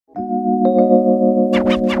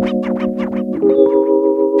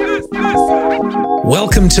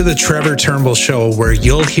Welcome to the Trevor Turnbull Show, where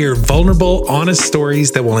you'll hear vulnerable, honest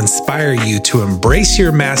stories that will inspire you to embrace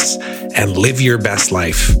your mess and live your best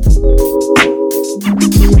life.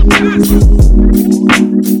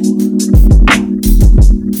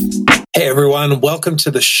 Hey everyone, welcome to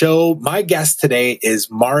the show. My guest today is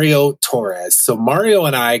Mario Torres. So Mario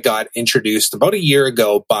and I got introduced about a year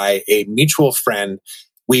ago by a mutual friend.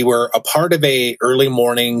 We were a part of a early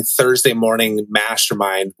morning, Thursday morning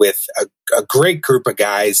mastermind with a great group of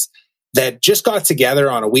guys that just got together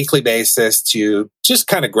on a weekly basis to just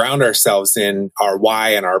kind of ground ourselves in our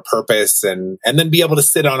why and our purpose, and then be able to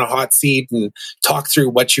sit on a hot seat and talk through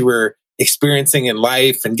what you were experiencing in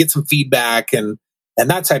life and get some feedback and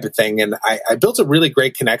that type of thing. And I built a really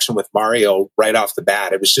great connection with Mario right off the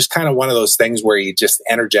bat. It was just kind of one of those things where you just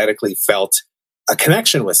energetically felt a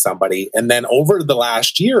connection with somebody. And then over the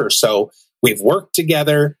last year or so, we've worked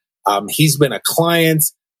together. He's been a client.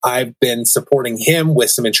 I've been supporting him with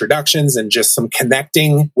some introductions and just some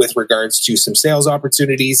connecting with regards to some sales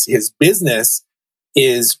opportunities. His business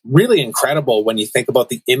is really incredible when you think about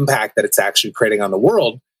the impact that it's actually creating on the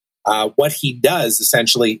world. What he does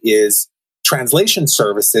essentially is translation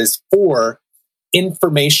services for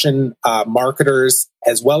information marketers,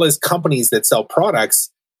 as well as companies that sell products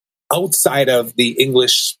outside of the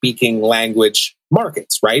English-speaking language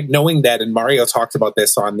markets, right? Knowing that, and Mario talked about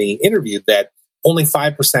this on the interview, that only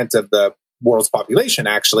 5% of the world's population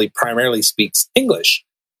actually primarily speaks English,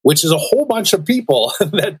 which is a whole bunch of people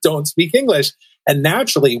that don't speak English. And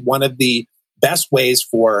naturally, one of the best ways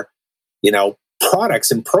for, products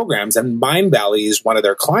and programs, and Mindvalley is one of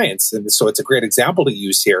their clients. And so it's a great example to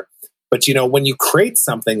use here. But, when you create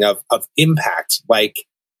something of impact, like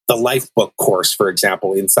the Lifebook course, for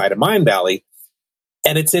example, inside of Mindvalley,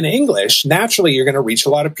 and it's in English, naturally, you're going to reach a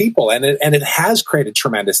lot of people. And it has created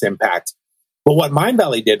tremendous impact. But what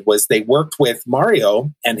Mindvalley did was they worked with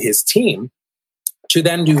Mario and his team to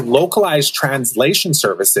then do localized translation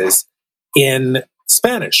services in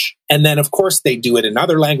Spanish. And then, of course, they do it in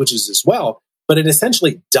other languages as well. But it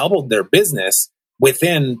essentially doubled their business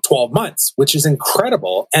within 12 months, which is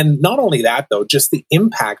incredible. And not only that, though, just the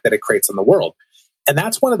impact that it creates on the world. And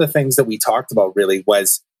that's one of the things that we talked about really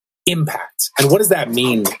was impact. And what does that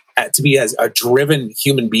mean to be as a driven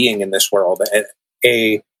human being in this world,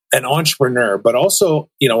 an entrepreneur, but also,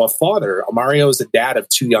 a father. Mario is a dad of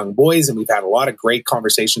 2 young boys, and we've had a lot of great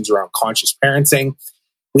conversations around conscious parenting.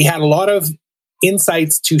 We had a lot of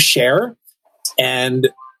insights to share and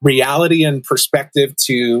reality and perspective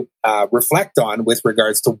to reflect on with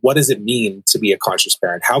regards to what does it mean to be a conscious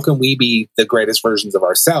parent? How can we be the greatest versions of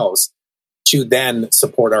ourselves to then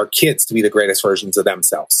support our kids to be the greatest versions of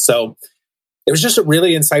themselves? So it was just a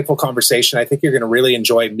really insightful conversation. I think you're going to really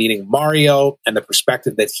enjoy meeting Mario and the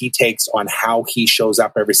perspective that he takes on how he shows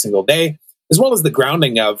up every single day, as well as the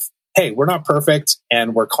grounding of, hey, we're not perfect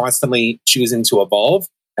and we're constantly choosing to evolve.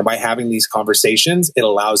 And by having these conversations, it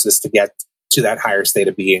allows us to get to that higher state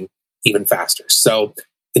of being even faster. So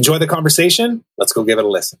enjoy the conversation. Let's go give it a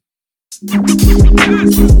listen.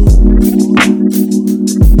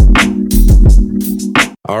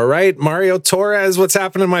 All right, Mario Torres, what's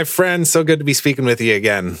happening, my friend? So good to be speaking with you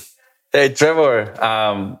again. Hey, Trevor.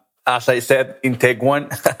 As I said in take one,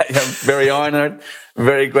 I am very honored,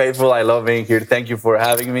 very grateful. I love being here. Thank you for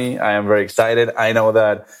having me. I am very excited. I know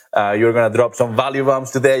that you're going to drop some value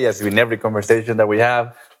bombs today, as in every conversation that we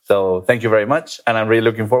have. So thank you very much. And I'm really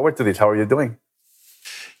looking forward to this. How are you doing?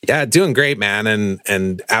 Yeah, doing great, man.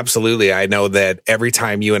 And absolutely. I know that every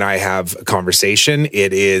time you and I have a conversation,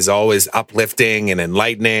 it is always uplifting and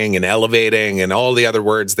enlightening and elevating and all the other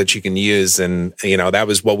words that you can use. And, that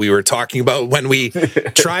was what we were talking about when we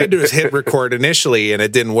tried to hit record initially and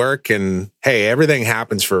it didn't work. And hey, everything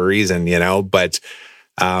happens for a reason, but,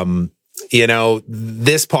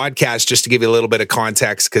 this podcast, just to give you a little bit of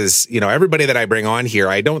context, because, everybody that I bring on here,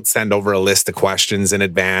 I don't send over a list of questions in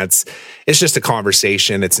advance. It's just a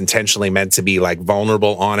conversation. It's intentionally meant to be like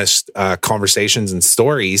vulnerable, honest conversations and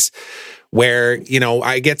stories where,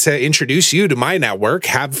 I get to introduce you to my network,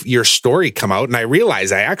 have your story come out. And I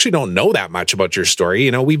realize I actually don't know that much about your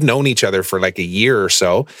story. We've known each other for like a year or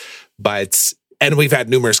so, and we've had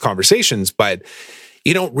numerous conversations, but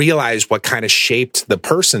you don't realize what kind of shaped the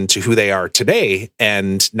person to who they are today.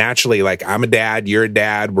 And naturally, like I'm a dad, you're a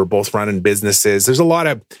dad, we're both running businesses. There's a lot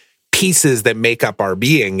of pieces that make up our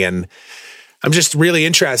being. And I'm just really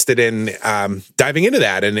interested in diving into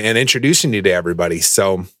that and introducing you to everybody.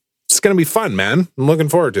 So it's going to be fun, man. I'm looking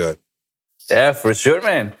forward to it. Yeah, for sure,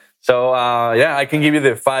 man. So I can give you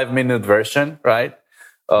the 5-minute version, right?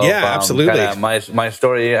 Yeah, absolutely. My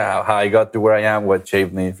story, how I got to where I am, what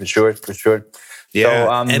shaped me, for sure.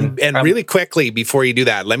 Yeah. So, and really quickly before you do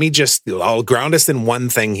that, I'll ground us in one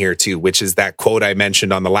thing here too, which is that quote I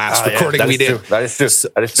mentioned on the last recording we did. That is true.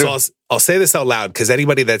 So I'll say this out loud because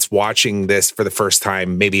anybody that's watching this for the first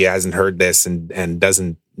time maybe hasn't heard this and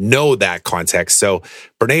doesn't know that context. So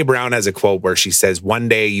Brene Brown has a quote where she says, "One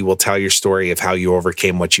day you will tell your story of how you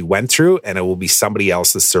overcame what you went through, and it will be somebody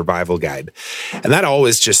else's survival guide." And that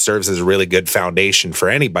always just serves as a really good foundation for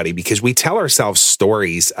anybody because we tell ourselves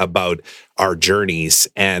stories about our journeys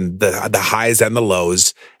and the highs and the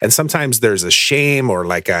lows. And sometimes there's a shame or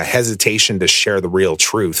like a hesitation to share the real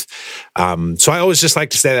truth. So I always just like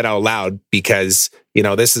to say that out loud because,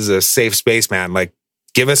 this is a safe space, man. Like,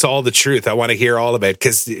 give us all the truth. I want to hear all of it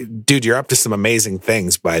because, dude, you're up to some amazing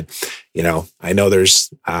things. But, I know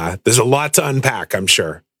there's a lot to unpack, I'm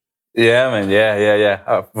sure. Yeah, man.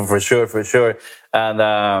 Yeah. For sure.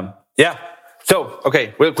 And So,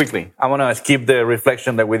 okay, real quickly, I want to skip the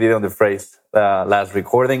reflection that we did on the phrase last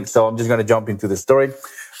recording. So I'm just going to jump into the story.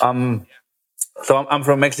 So I'm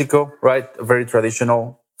from Mexico, right? A very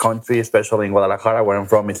traditional country, especially in Guadalajara, where I'm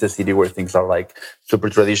from. It's a city where things are like super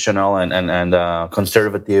traditional and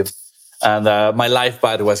conservative. And my life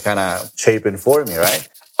path was kind of shaping for me, right?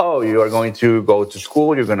 Oh, you are going to go to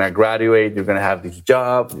school, you're going to graduate, you're going to have this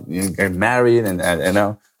job, you're going to get married, and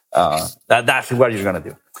that's what you're going to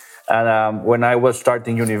do. And when I was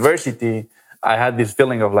starting university, I had this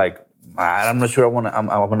feeling of like, I'm not sure I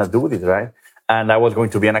want to do this, right? And I was going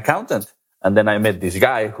to be an accountant. And then I met this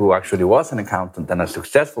guy who actually was an accountant and a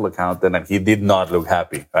successful accountant, and he did not look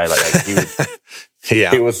happy, right? Like he was,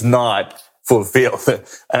 he was not fulfilled.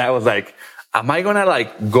 And I was like, am I going to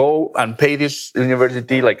like go and pay this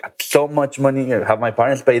university like so much money, have my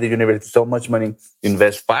parents pay the university so much money,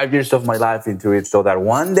 invest 5 years of my life into it so that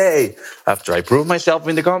one day after I prove myself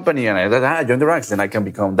in the company and I join the ranks, then I can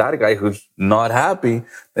become that guy who's not happy.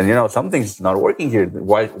 Then, something's not working here.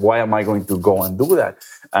 Why am I going to go and do that?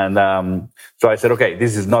 And so I said, okay,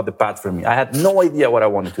 this is not the path for me. I had no idea what I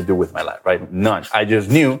wanted to do with my life, right? None. I just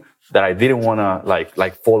knew that I didn't want to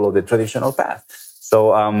like follow the traditional path.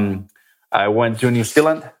 So, I went to New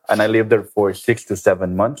Zealand and I lived there for 6 to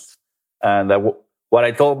 7 months. And what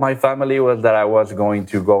I told my family was that I was going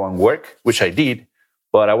to go and work, which I did,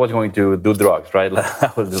 but I was going to do drugs, right?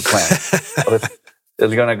 That was the plan. I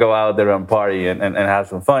was going to go out there and party and have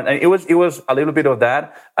some fun. And it was a little bit of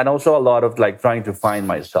that. And also a lot of like trying to find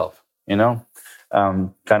myself, kind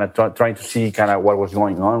of trying to see kind of what was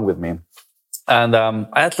going on with me. And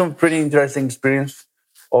I had some pretty interesting experience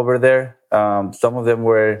over there. Some of them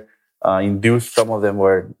were induced, some of them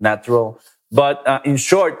were natural. But in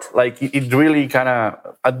short, like it really kind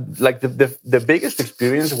of like the biggest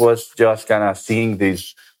experience was just kind of seeing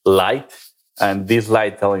this light, and this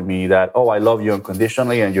light telling me that, oh, I love you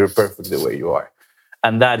unconditionally and you're perfect the way you are.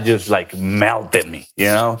 And that just like melted me,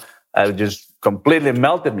 it just completely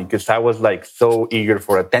melted me because I was like so eager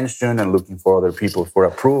for attention and looking for other people for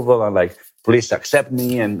approval and like, please accept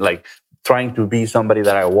me, and like trying to be somebody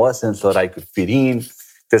that I wasn't so that I could fit in.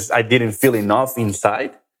 Because I didn't feel enough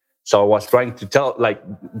inside. So I was trying to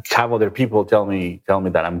have other people tell me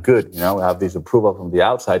that I'm good, have this approval from the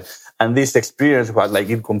outside. And this experience was like,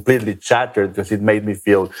 it completely shattered because it made me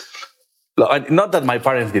feel, not that my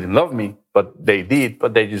parents didn't love me, but they did,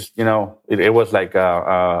 but they just, it was like,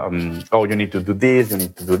 oh, you need to do this, you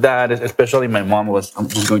need to do that. Especially my mom I'm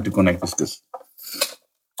just going to connect this because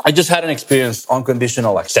I just had an experience,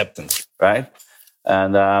 unconditional acceptance, right?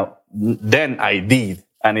 And then I did.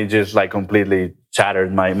 And it just like completely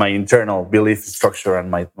shattered my internal belief structure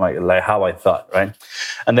and my like how I thought, right?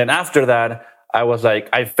 And then after that, I was like,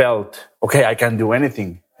 I felt, okay, I can do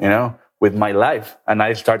anything, with my life. And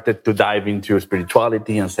I started to dive into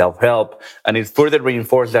spirituality and self-help. And it further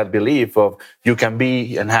reinforced that belief of you can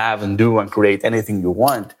be and have and do and create anything you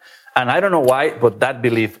want. And I don't know why, but that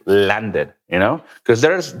belief landed, because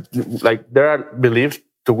there are beliefs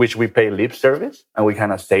to which we pay lip service and we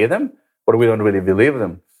kind of say them, but we don't really believe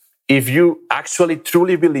them. If you actually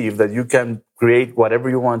truly believe that you can create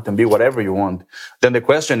whatever you want and be whatever you want, then the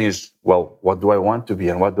question is, well, what do I want to be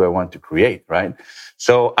and what do I want to create, right?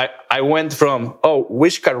 So I went from, oh,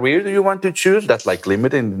 which career do you want to choose? That's like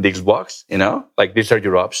limited in this box, like these are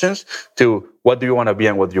your options, to what do you want to be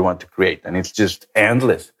and what do you want to create? And it's just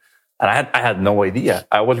endless. And I had no idea.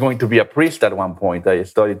 I was going to be a priest at one point. I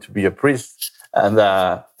studied to be a priest. And,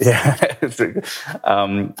 and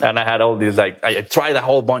I had all these, like, I tried a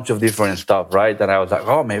whole bunch of different stuff, right? And I was like,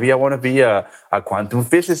 oh, maybe I want to be a quantum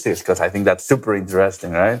physicist because I think that's super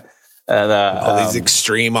interesting, right? And all these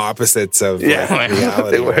extreme opposites of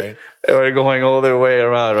reality, right? They were going all their way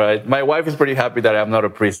around, right? My wife is pretty happy that I'm not a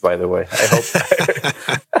priest, by the way. I hope,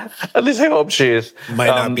 at least I hope she is. Might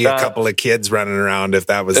not be a couple of kids running around if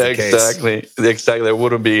that was the case. Exactly. There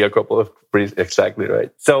wouldn't be a couple of priests. Exactly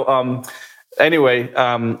right. So, anyway,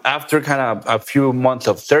 after kind of a few months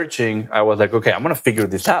of searching, I was like, okay, I'm going to figure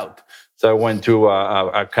this out. So I went to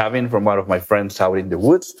a cabin from one of my friends out in the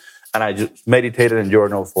woods, and I just meditated and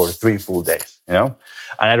journaled for 3 full days, And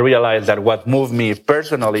I realized that what moved me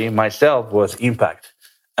personally, myself, was impact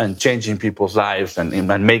and changing people's lives and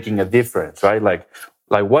making a difference, right? Like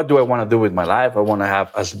what do I want to do with my life? I want to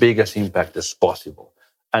have as big an impact as possible.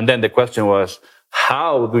 And then the question was,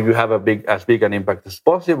 how do you have as big an impact as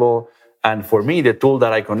possible? And for me, the tool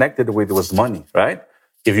that I connected with was money, right?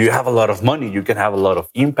 If you have a lot of money, you can have a lot of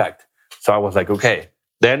impact. So I was like, okay,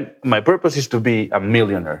 then my purpose is to be a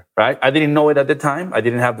millionaire, right? I didn't know it at the time. I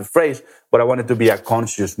didn't have the phrase, but I wanted to be a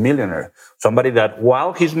conscious millionaire. Somebody that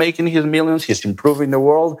while he's making his millions, he's improving the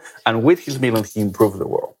world. And with his millions, he improves the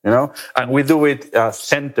world, And we do it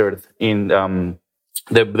centered in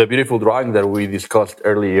the beautiful drawing that we discussed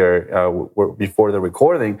earlier before the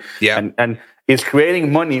recording. Yeah. And it's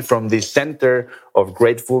creating money from the center of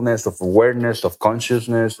gratefulness, of awareness, of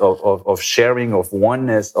consciousness, of sharing, of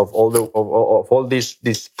oneness, of all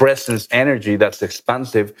this presence energy that's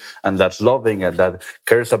expansive and that's loving and that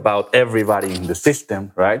cares about everybody in the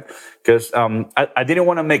system, right? Because I didn't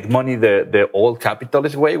want to make money the old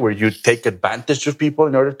capitalist way where you take advantage of people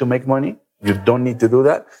in order to make money. You don't need to do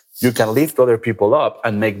that. You can lift other people up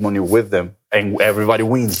and make money with them, and everybody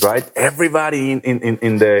wins, right? Everybody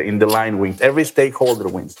in the line wins. Every stakeholder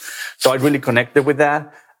wins. So I really connected with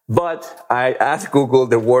that. But I asked Google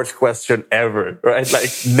the worst question ever, right? Like,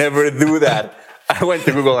 never do that. I went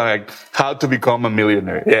to Google and like, how to become a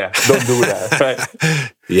millionaire. Yeah, don't do that,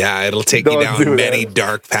 right? Yeah, it'll take you down many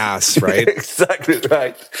dark paths, right? Exactly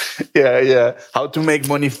right. Yeah. How to make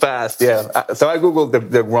money fast. Yeah. So I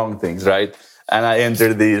Googled the wrong things, right? And I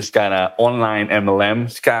entered this kind of online MLM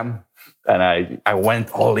scam. And I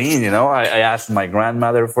went all in, I asked my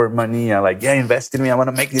grandmother for money. I'm like, invest in me. I want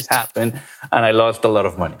to make this happen. And I lost a lot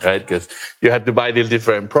of money, right? Because you had to buy these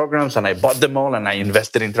different programs and I bought them all and I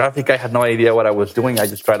invested in traffic. I had no idea what I was doing. I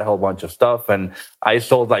just tried a whole bunch of stuff and I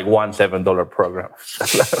sold like one $7 program.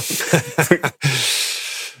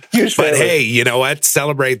 But hey, you know what?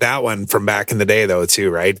 Celebrate that one from back in the day, though,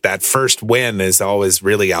 too, right? That first win is always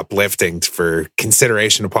really uplifting for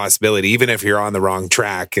consideration of possibility, even if you're on the wrong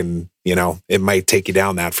track and, it might take you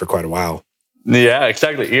down that for quite a while. Yeah,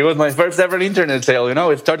 exactly. It was my first ever internet sale,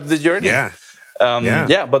 it started the journey. Yeah.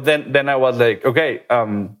 But then I was like, okay,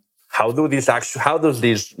 how does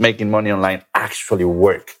this making money online actually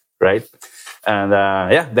work, right? And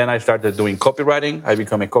then I started doing copywriting. I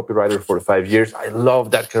became a copywriter for 5 years. I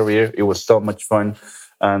loved that career. It was so much fun.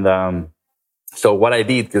 And so what I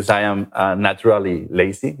did, because I am naturally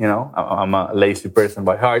lazy, I'm a lazy person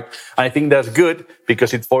by heart. And I think that's good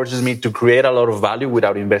because it forces me to create a lot of value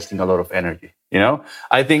without investing a lot of energy.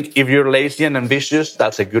 I think if you're lazy and ambitious,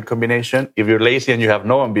 that's a good combination. If you're lazy and you have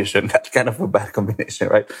no ambition, that's kind of a bad combination,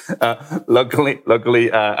 right?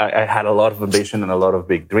 Luckily, I had a lot of ambition and a lot of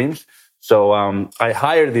big dreams. So I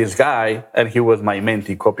hired this guy, and he was my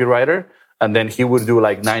mentee copywriter. And then he would do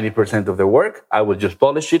like 90% of the work. I would just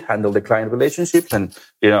polish it, handle the client relationships, and,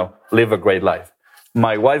 live a great life.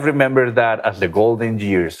 My wife remembered that as the golden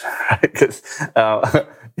years, because,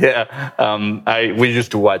 we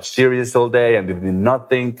used to watch series all day and did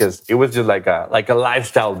nothing because it was just like a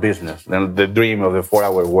lifestyle business, the dream of the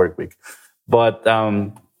 4-hour work week. But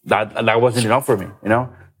that wasn't enough for me,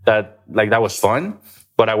 that was fun.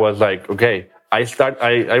 But I was like, okay, I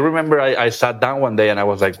remember I sat down one day and I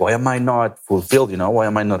was like, why am I not fulfilled? Why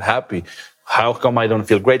am I not happy? How come I don't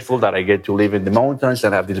feel grateful that I get to live in the mountains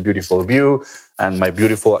and have this beautiful view? And my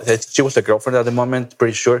she was a girlfriend at the moment,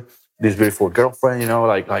 pretty sure. This beautiful girlfriend,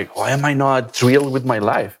 like, why am I not thrilled with my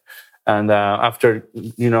life? And after,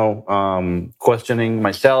 questioning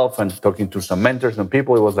myself and talking to some mentors and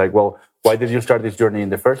people, it was like, well, why did you start this journey in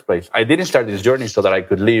the first place? I didn't start this journey so that I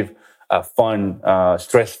could live a fun,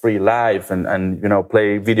 stress-free life and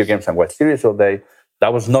play video games and watch series all day.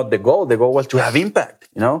 That was not the goal. The goal was to have impact,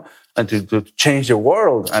 and to change the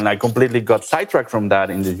world. And I completely got sidetracked from that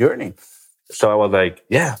in the journey. So I was like,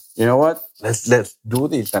 yeah, you know what? Let's do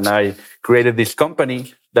this. And I created this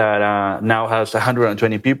company that now has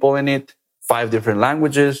 120 people in it, 5 different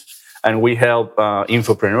languages. And we help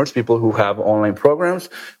infopreneurs, people who have online programs.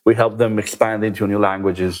 We help them expand into new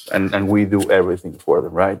languages, and we do everything for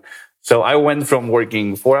them, right? So I went from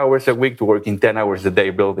working 4 hours a week to working 10 hours a day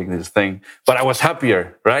building this thing. But I was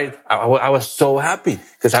happier, right? I was so happy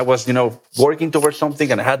because I was, working towards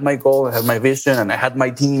something, and I had my goal, I had my vision, and I had my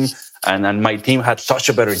team, and my team had such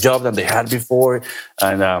a better job than they had before.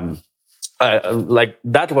 And, like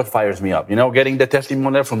that's what fires me up, getting the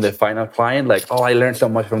testimonial from the final client, like, oh, I learned so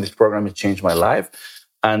much from this program. It changed my life.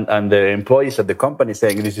 And the employees at the company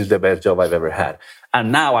saying this is the best job I've ever had.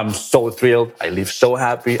 And now I'm so thrilled. I live so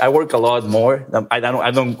happy. I work a lot more. I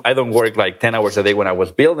don't work like 10 hours a day when I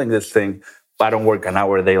was building this thing. I don't work an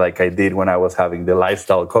hour a day like I did when I was having the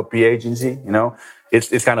lifestyle copy agency.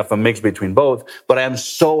 It's kind of a mix between both. But I am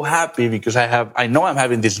so happy because I know I'm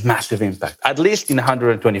having this massive impact, at least in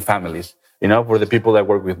 120 families. For the people that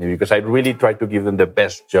work with me, because I really try to give them the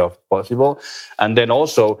best job possible. And then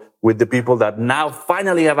also with the people that now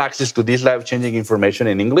finally have access to this life-changing information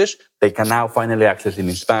in English, they can now finally access it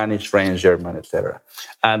in Spanish, French, German, etc.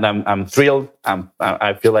 And I'm thrilled.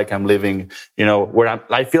 I feel like I'm living,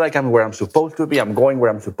 I feel like I'm where I'm supposed to be. I'm going where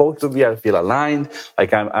I'm supposed to be. I feel aligned.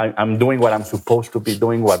 Like I'm doing what I'm supposed to be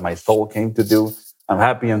doing, what my soul came to do. I'm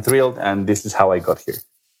happy and thrilled. And this is how I got here.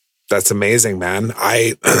 That's amazing, man.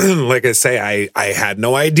 Like I say, I had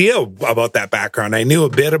no idea about that background. I knew a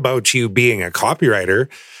bit about you being a copywriter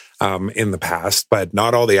in the past, but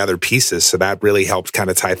not all the other pieces. So that really helped kind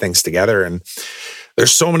of tie things together. And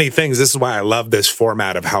there's so many things. This is why I love this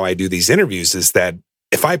format of how I do these interviews, is that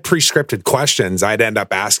if I pre-scripted questions, I'd end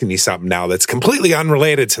up asking you something now that's completely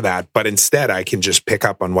unrelated to that. But instead, I can just pick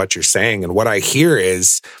up on what you're saying. And what I hear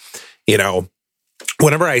is,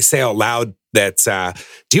 whenever I say out loud that,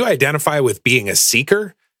 do you identify with being a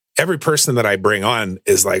seeker? Every person that I bring on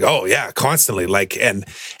is like, oh yeah, constantly, like, and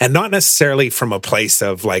not necessarily from a place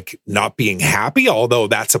of like not being happy, although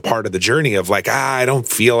that's a part of the journey of like, I don't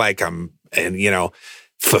feel like I'm,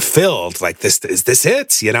 fulfilled. Like this, is this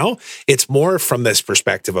it? It's more from this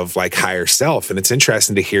perspective of like higher self. And it's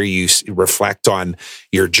interesting to hear you reflect on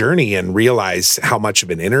your journey and realize how much of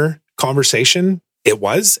an inner conversation it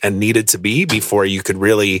was and needed to be before you could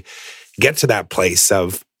really get to that place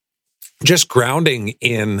of just grounding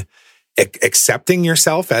in accepting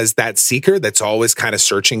yourself as that seeker that's always kind of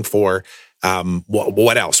searching for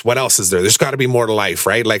what else? What else is there? There's got to be more to life,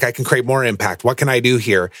 right? Like I can create more impact. What can I do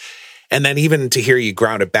here? And then even to hear you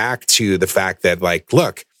ground it back to the fact that like,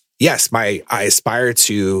 look, yes, I aspire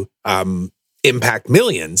to impact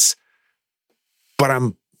millions, but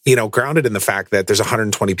I'm grounded in the fact that there's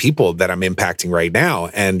 120 people that I'm impacting right now.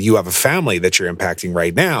 And you have a family that you're impacting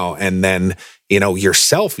right now. And then,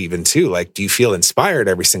 yourself even too. Like, do you feel inspired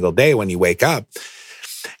every single day when you wake up?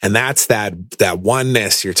 And that's that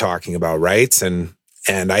oneness you're talking about, right? And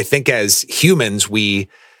I think as humans, we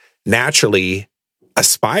naturally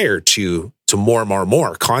aspire to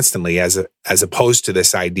more constantly as opposed to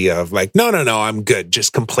this idea of like, no, I'm good.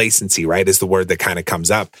 Just complacency, right? Is the word that kind of comes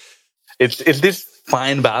up. It's this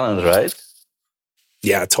fine balance, right?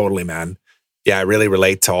 Yeah, totally, man. Yeah, I really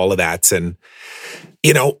relate to all of that. And,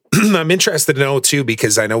 I'm interested to know too,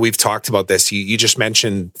 because I know we've talked about this. You just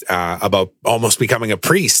mentioned about almost becoming a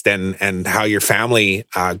priest and how your family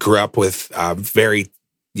grew up with very,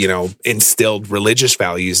 instilled religious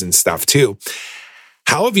values and stuff too.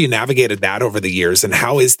 How have you navigated that over the years? And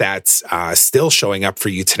how is that still showing up for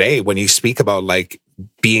you today when you speak about like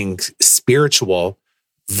being spiritual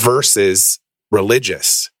versus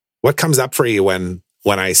religious? What comes up for you when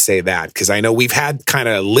I say that? Because I know we've had kind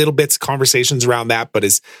of little bits of conversations around that, but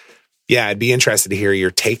I'd be interested to hear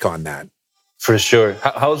your take on that. For sure.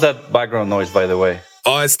 How's that background noise, by the way?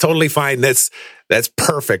 Oh, it's totally fine. That's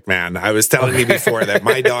perfect, man. I was telling you before that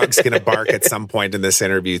my dog's going to bark at some point in this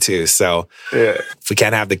interview too. So if we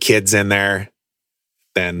can't have the kids in there,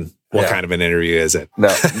 then what kind of an interview is it?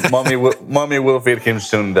 No, mommy will feed him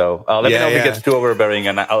soon, though. Let me know if he gets too overbearing,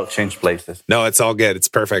 and I'll change places. No, it's all good. It's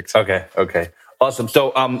perfect. Okay, awesome.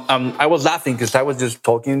 So, I was laughing because I was just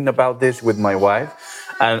talking about this with my wife,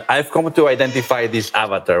 and I've come to identify this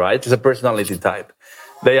avatar. Right, it's a personality type.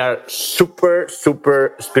 They are super,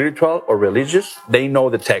 super spiritual or religious. They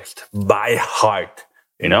know the text by heart.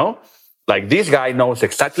 Like this guy knows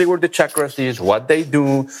exactly where the chakras is, what they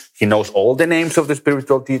do. He knows all the names of the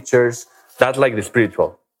spiritual teachers. That's like the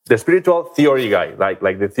spiritual theory guy,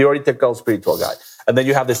 like the theoretical spiritual guy. And then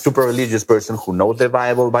you have the super religious person who knows the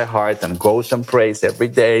Bible by heart and goes and prays every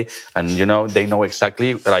day. And, they know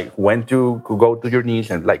exactly like when to go to your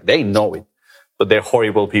knees and like they know it, but they're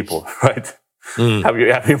horrible people, right? Have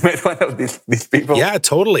you met one of these people? Yeah,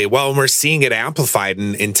 totally. Well, we're seeing it amplified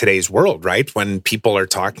in today's world, right? When people are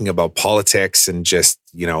talking about politics and just,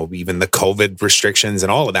 even the COVID restrictions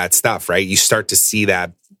and all of that stuff, right? You start to see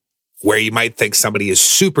that where you might think somebody is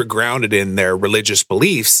super grounded in their religious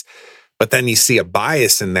beliefs, but then you see a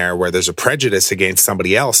bias in there where there's a prejudice against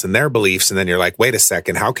somebody else and their beliefs. And then you're like, wait a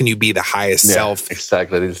second, how can you be the highest self?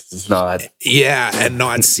 Exactly. It's not. Yeah. And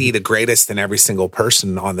not see the greatest in every single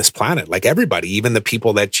person on this planet. Like everybody, even the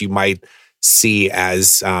people that you might see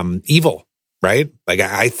as evil, right? Like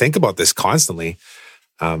I think about this constantly.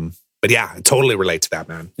 But yeah, I totally relate to that,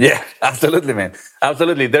 man. Yeah, absolutely, man.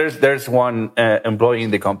 Absolutely. There's one employee in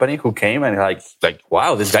the company who came and like,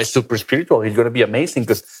 wow, this guy's super spiritual. He's going to be amazing,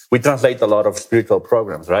 because we translate a lot of spiritual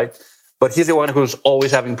programs, right? But he's the one who's always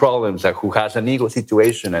having problems, like who has an ego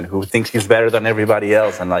situation and who thinks he's better than everybody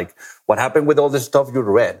else. And like, what happened with all the stuff you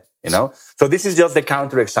read, you know? So this is just the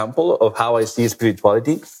counterexample of how I see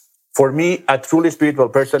spirituality. For me, a truly spiritual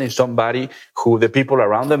person is somebody who the people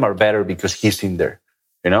around them are better because he's in there,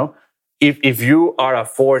 you know? If you are a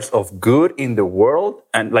force of good in the world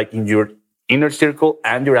and like in your inner circle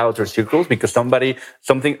and your outer circles, because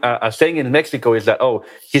a saying in Mexico is that, oh,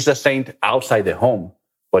 he's a saint outside the home,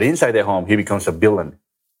 but inside the home, he becomes a villain,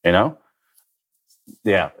 you know?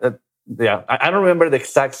 Yeah. I don't remember the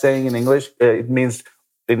exact saying in English. It means,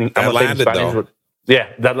 in Spanish.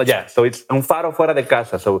 Yeah. So it's un faro fuera de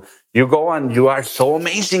casa. So you go and you are so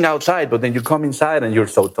amazing outside, but then you come inside and you're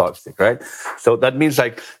so toxic, right? So that means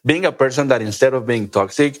like being a person that instead of being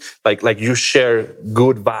toxic, like you share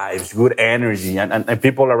good vibes, good energy, and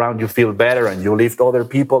people around you feel better, and you lift other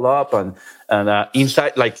people up, and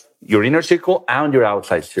inside like your inner circle and your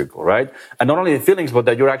outside circle, right? And not only the feelings, but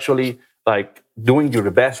that you're actually like doing your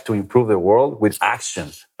best to improve the world with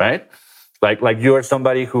actions, right? Like you're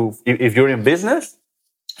somebody who, if you're in business,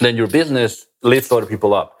 then your business lifts other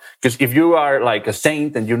people up. Because if you are like a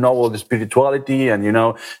saint and you know all the spirituality and you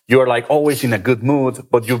know, you're like always in a good mood,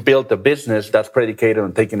 but you built a business that's predicated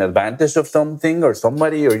on taking advantage of something or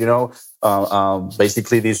somebody, or, you know,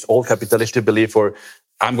 basically this old capitalistic belief, or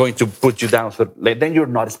I'm going to put you down. So then you're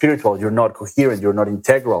not spiritual, you're not coherent, you're not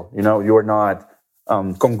integral, you know, you're not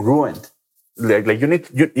congruent. Like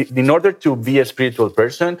you in order to be a spiritual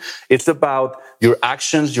person, it's about your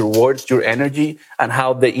actions, your words, your energy, and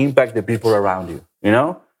how they impact the people around you, you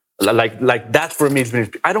know? Like that for me is,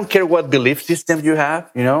 I don't care what belief system you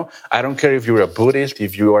have, you know? I don't care if you're a Buddhist,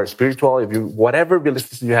 if you are spiritual, whatever belief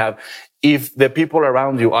system you have, if the people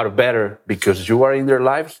around you are better because you are in their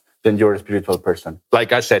lives, then you're a spiritual person.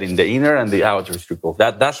 Like I said, in the inner and the outer circle.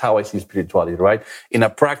 That's how I see spirituality, right? In a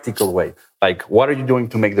practical way. Like, what are you doing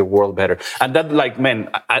to make the world better? And that, like, man,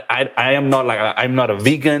 I am not like, I'm not a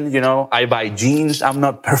vegan, you know, I buy jeans. I'm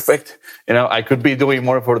not perfect. You know, I could be doing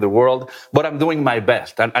more for the world, but I'm doing my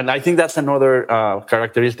best. And I think that's another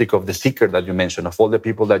characteristic of the seeker that you mentioned, of all the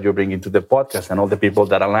people that you bring into the podcast and all the people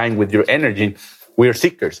that align with your energy. We're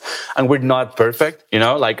seekers, and we're not perfect. You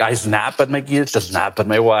know, like I snap at my kids, I snap at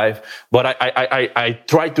my wife, but I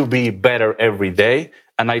try to be better every day.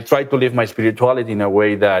 And I try to live my spirituality in a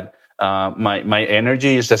way that my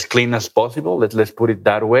energy is as clean as possible. Let's put it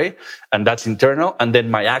that way. And that's internal. And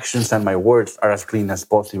then my actions and my words are as clean as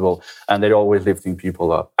possible. And they're always lifting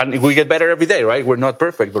people up. And we get better every day, right? We're not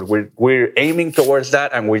perfect, but we're aiming towards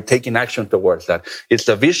that, and we're taking action towards that. It's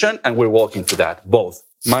a vision, and we're walking to that, both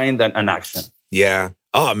mind and action. Yeah.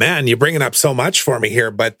 Oh man, you're bringing up so much for me here.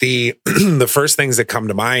 But the the first things that come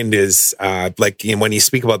to mind is like, you know, when you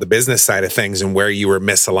speak about the business side of things and where you were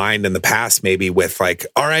misaligned in the past, maybe with like,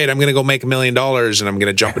 all right, I'm going to go make $1 million and I'm going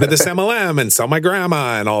to jump into this MLM and sell my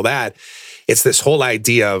grandma and all that. It's this whole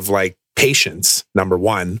idea of like patience, number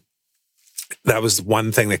one. That was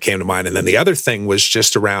one thing that came to mind. And then the other thing was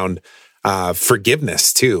just around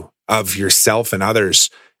forgiveness too, of yourself and others.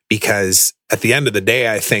 Because at the end of the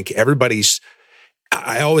day, I think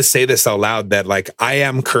I always say this out loud, that like, I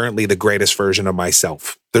am currently the greatest version of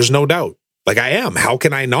myself. There's no doubt. Like I am. How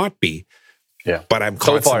can I not be? Yeah. But I'm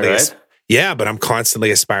constantly, but I'm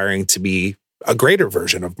constantly aspiring to be a greater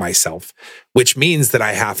version of myself, which means that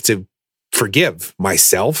I have to forgive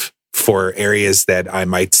myself for areas that I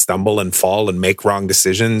might stumble and fall and make wrong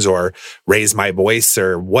decisions or raise my voice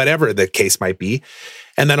or whatever the case might be.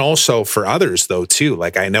 And then also for others though, too.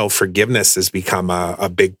 Like I know forgiveness has become a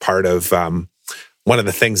big part of, one of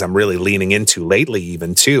the things I'm really leaning into lately,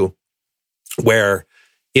 even too, where,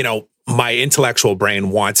 you know, my intellectual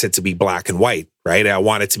brain wants it to be black and white, right? I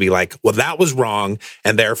want it to be like, well, that was wrong,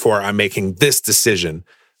 and therefore I'm making this decision.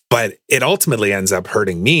 But it ultimately ends up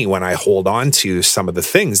hurting me when I hold on to some of the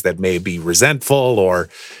things that may be resentful, or,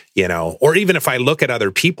 you know, or even if I look at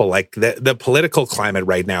other people, like the political climate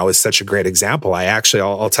right now is such a great example.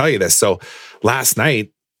 I'll tell you this. So last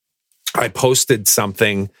night I posted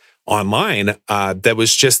something online that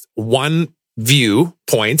was just one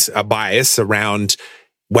viewpoint, a bias around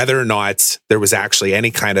whether or not there was actually any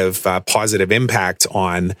kind of positive impact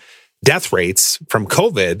on death rates from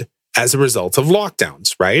COVID as a result of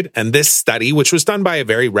lockdowns, right? And this study, which was done by a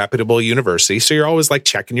very reputable university, so you're always like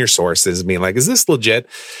checking your sources, being like, is this legit?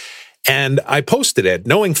 And I posted it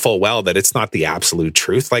knowing full well that it's not the absolute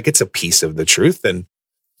truth. Like, it's a piece of the truth. And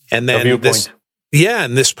then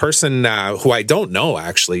this person who I don't know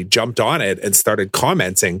actually jumped on it and started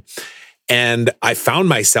commenting. And I found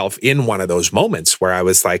myself in one of those moments where I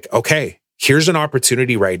was like, okay, here's an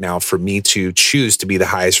opportunity right now for me to choose to be the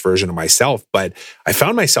highest version of myself. But I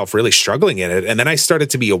found myself really struggling in it. And then I started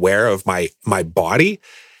to be aware of my body,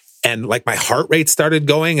 and like my heart rate started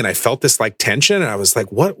going, and I felt this like tension. And I was like,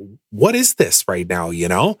 what is this right now? You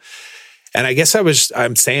know? And I guess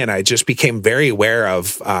I just became very aware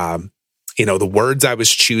of, the words I was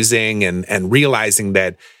choosing, and realizing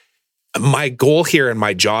that my goal here in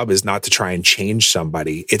my job is not to try and change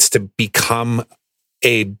somebody. It's to become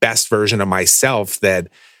a best version of myself that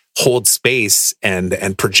holds space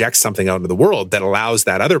and projects something out into the world that allows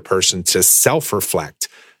that other person to self-reflect.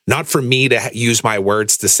 Not for me to use my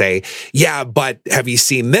words to say, yeah, but have you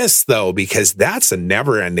seen this though? Because that's a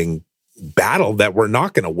never-ending battle that we're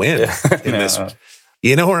not going to win in this.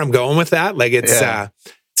 You know where I'm going with that? Like, it's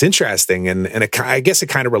interesting. And I guess it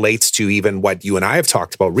kind of relates to even what you and I have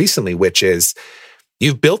talked about recently, which is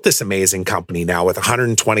you've built this amazing company now with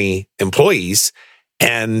 120 employees,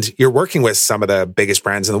 and you're working with some of the biggest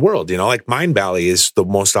brands in the world. You know, like Mindvalley is the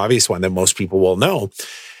most obvious one that most people will know.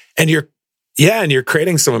 And you're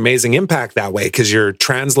creating some amazing impact that way, because you're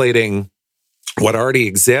translating what already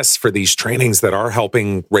exists for these trainings that are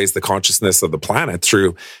helping raise the consciousness of the planet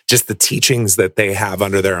through just the teachings that they have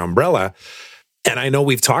under their umbrella. And I know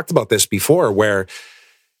we've talked about this before, where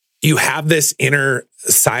you have this inner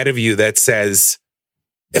side of you that says,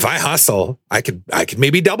 if I hustle, I could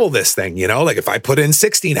maybe double this thing, you know, like if I put in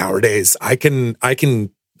 16-hour days, I can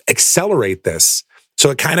accelerate this.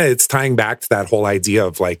 So it's tying back to that whole idea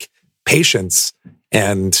of like patience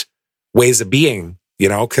and ways of being, you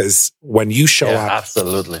know, because when you show up,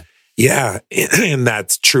 absolutely. Yeah. In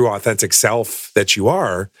that true, authentic self that you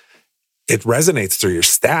are, it resonates through your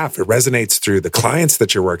staff. It resonates through the clients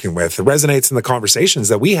that you're working with. It resonates in the conversations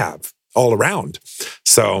that we have all around.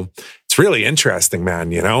 So it's really interesting,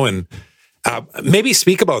 man, you know, and maybe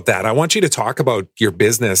speak about that. I want you to talk about your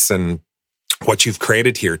business and what you've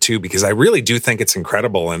created here too, because I really do think it's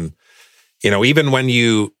incredible. And, you know, even when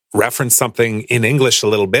you referenced something in English a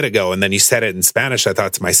little bit ago, and then you said it in Spanish, I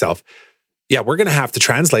thought to myself, yeah, we're going to have to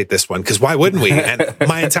translate this one, because why wouldn't we? And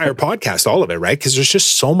my entire podcast, all of it, right? Because there's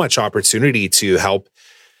just so much opportunity to help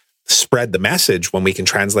spread the message when we can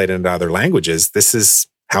translate it into other languages. This is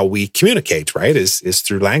how we communicate, right? Is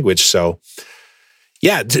through language. So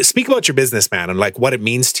yeah, speak about your business, man, and like what it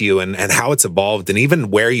means to you, and how it's evolved, and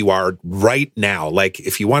even where you are right now. Like,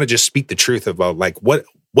 if you want to just speak the truth about like what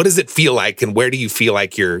does it feel like, and where do you feel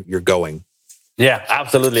like you're going? Yeah,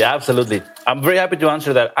 absolutely. I'm very happy to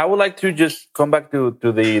answer that. I would like to just come back to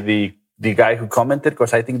the guy who commented,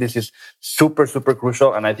 because I think this is super, super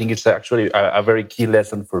crucial. And I think it's actually a very key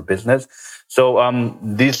lesson for business. So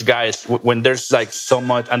these guys, when there's like so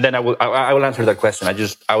much, and then I will answer that question.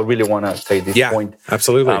 I would really want to say this point.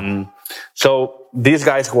 Absolutely. So these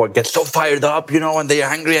guys who get so fired up, you know, and they're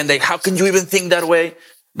angry, and how can you even think that way?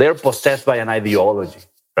 They're possessed by an ideology,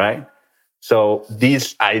 right? So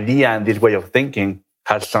this idea and this way of thinking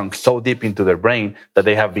has sunk so deep into their brain that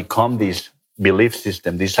they have become this belief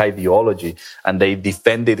system, this ideology, and they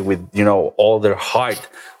defend it with, you know, all their heart.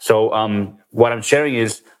 So what I'm sharing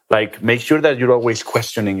is, like, make sure that you're always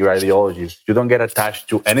questioning your ideologies. You don't get attached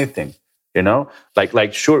to anything, you know?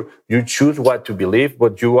 Like sure, you choose what to believe,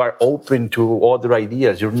 but you are open to other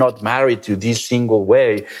ideas. You're not married to this single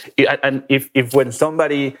way. And if when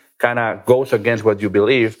somebody kind of goes against what you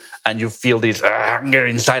believe, and you feel this anger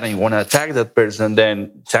inside and you want to attack that person,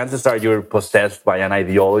 then chances are you're possessed by an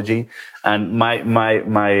ideology. And my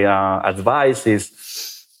advice is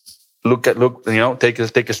look, you know, take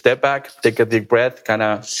a step back, take a deep breath, kind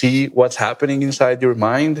of see what's happening inside your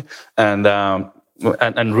mind,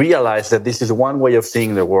 and realize that this is one way of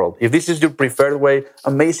seeing the world. If this is your preferred way,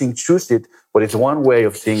 amazing, choose it, but it's one way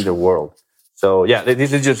of seeing the world. So yeah,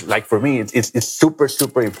 this is just like, for me, it's super,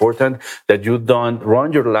 super important that you don't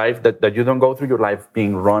run your life, that you don't go through your life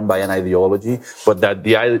being run by an ideology, but that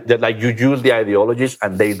like you use the ideologies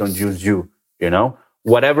and they don't use you, you know?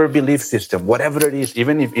 Whatever belief system, whatever it is,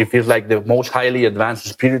 even if it's like the most highly advanced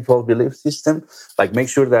spiritual belief system, like make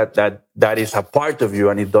sure that is a part of you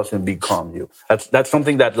and it doesn't become you. That's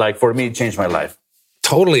something that, like, for me, changed my life.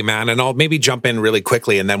 Totally, man. And I'll maybe jump in really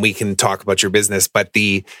quickly and then we can talk about your business. But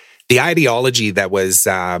the the ideology that was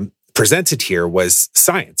presented here was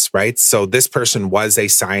science, right? So this person was a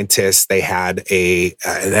scientist. They had an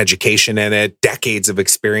education in it, decades of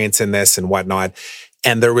experience in this and whatnot.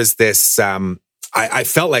 And there was this, I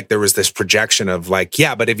felt like there was this projection of like,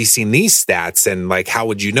 yeah, but have you seen these stats? And like, how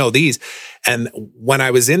would you know these? And when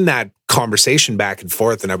I was in that conversation back and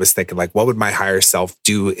forth, and I was thinking like, what would my higher self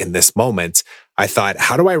do in this moment? I thought,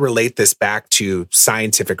 how do I relate this back to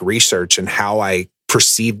scientific research and how I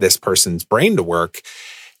perceive this person's brain to work?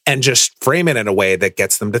 And just frame it in a way that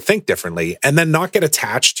gets them to think differently and then not get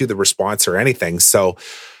attached to the response or anything. So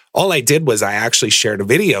all I did was I actually shared a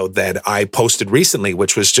video that I posted recently,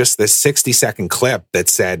 which was just this 60-second clip that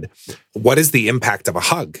said, what is the impact of a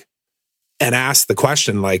hug? And asked the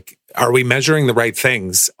question, like, are we measuring the right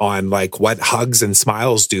things on like what hugs and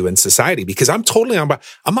smiles do in society? Because I'm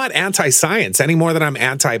not anti-science any more than I'm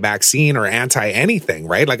anti-vaccine or anti-anything,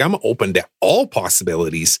 right? Like I'm open to all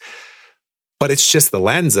possibilities. But it's just the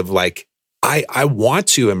lens of like, I want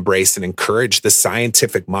to embrace and encourage the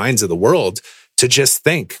scientific minds of the world to just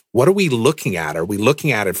think, what are we looking at? Are we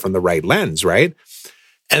looking at it from the right lens, right?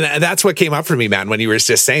 And that's what came up for me, man, when you were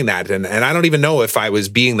just saying that. And I don't even know if I was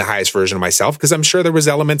being the highest version of myself, because I'm sure there was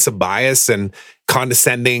elements of bias and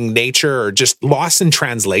condescending nature or just loss in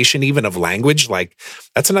translation, even of language. Like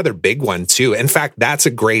that's another big one too. In fact, that's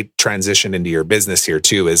a great transition into your business here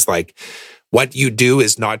too, is like, what you do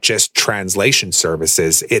is not just translation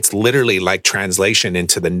services. It's literally like translation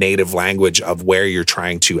into the native language of where you're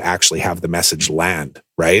trying to actually have the message land,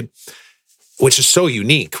 right? Which is so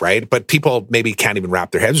unique, right? But people maybe can't even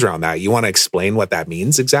wrap their heads around that. You want to explain what that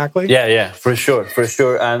means exactly? Yeah, for sure.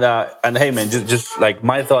 And hey, man, just like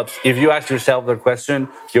my thoughts, if you ask yourself the question,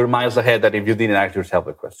 you're miles ahead than if you didn't ask yourself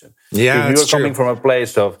the question. Yeah, if you're coming from a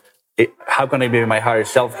place of, how can I be my higher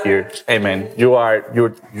self here? Hey man, you're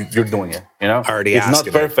doing it. You know, already it's not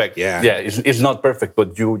perfect. It's not perfect,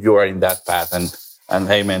 but you are in that path. And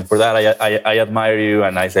hey man, for that I admire you,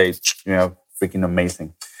 and I say, freaking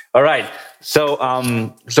amazing. All right, so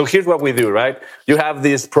here's what we do. Right, you have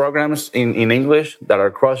these programs in English that are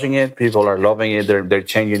crushing it. People are loving it. They're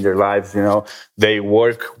changing their lives. They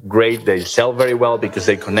work great. They sell very well because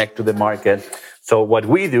they connect to the market. So what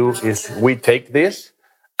we do is we take this,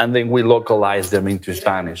 and then we localize them into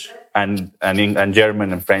Spanish and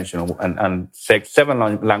German and French and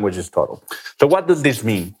 7 languages total. So what does this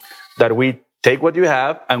mean? That we take what you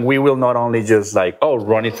have and we will not only just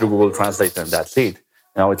run it through Google Translate and that's it.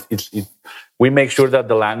 We make sure that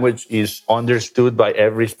the language is understood by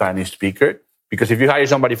every Spanish speaker, because if you hire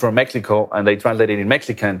somebody from Mexico and they translate it in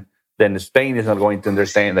Mexican, then Spain is not going to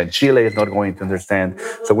understand, then Chile is not going to understand.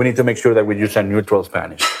 So we need to make sure that we use a neutral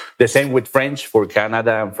Spanish. The same with French for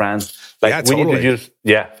Canada and France. Totally. Need to use,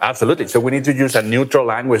 absolutely. So we need to use a neutral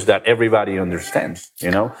language that everybody understands,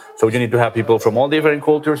 So you need to have people from all different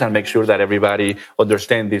cultures and make sure that everybody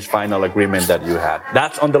understands this final agreement that you have.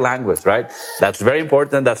 That's on the language, right? That's very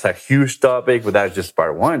important. That's a huge topic, but that's just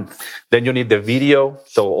part one. Then you need the video.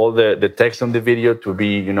 So all the text on the video to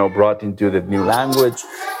be, brought into the new language.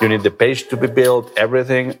 You need the page to be built,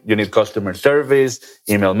 everything. You need customer service,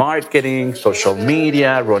 email marketing, social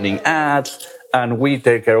media, running ads, and we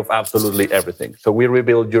take care of absolutely everything. So we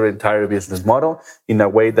rebuild your entire business model in a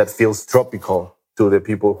way that feels tropical to the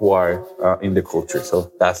people who are in the culture.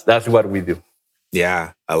 So that's what we do.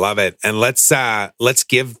 Yeah, I love it. And let's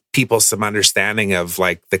give people some understanding of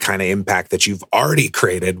like the kind of impact that you've already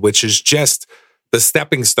created, which is just the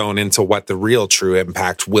stepping stone into what the real true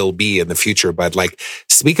impact will be in the future. But like,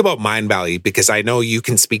 speak about Mindvalley, because I know you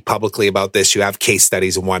can speak publicly about this. You have case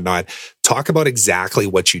studies and whatnot. Talk about exactly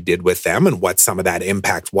what you did with them and what some of that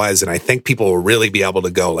impact was. And I think people will really be able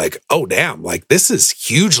to go like, oh, damn, like this is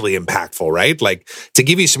hugely impactful, right? Like, to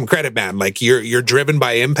give you some credit, man, like you're driven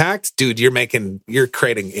by impact, dude, you're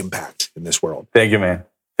creating impact in this world. Thank you, man.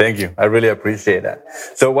 Thank you. I really appreciate that.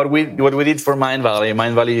 So what we did for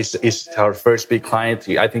Mindvalley is our first big client.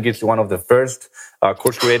 I think it's one of the first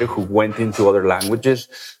course creators who went into other languages.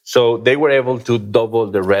 So they were able to double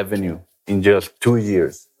the revenue in just 2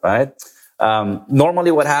 years, right? Normally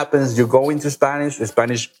what happens, you go into Spanish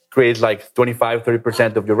creates like 25,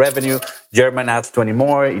 30% of your revenue. German adds 20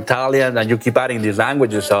 more, Italian, and you keep adding these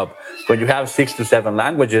languages up. When you have 6 to 7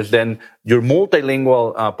 languages, then your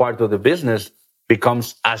multilingual part of the business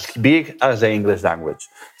becomes as big as the English language.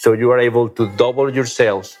 So you are able to double your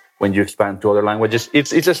sales when you expand to other languages.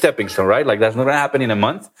 It's a stepping stone, right? Like that's not going to happen in a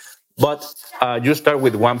month, but you start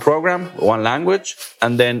with one program, one language,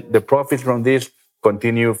 and then the profits from this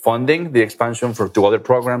continue funding the expansion to other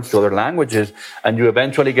programs, to other languages. And you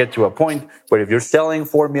eventually get to a point where if you're selling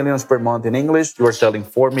 4 million per month in English, you are selling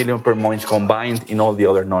 4 million per month combined in all the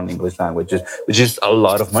other non-English languages, which is a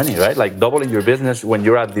lot of money, right? Like doubling your business when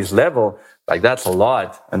you're at this level, like that's a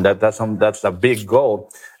lot. And that's a big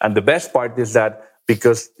goal. And the best part is that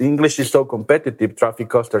because English is so competitive, traffic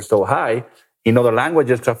costs are so high. In other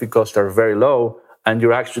languages, traffic costs are very low. And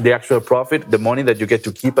the actual profit, the money that you get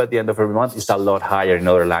to keep at the end of every month is a lot higher in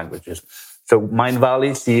other languages. So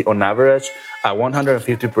Mindvalley see on average a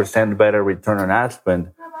 150% better return on ad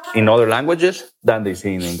spend in other languages than they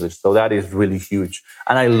see in English. So that is really huge.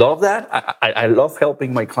 And I love that. I love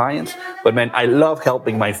helping my clients, but man, I love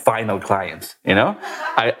helping my final clients, you know?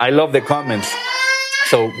 I love the comments.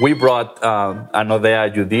 So we brought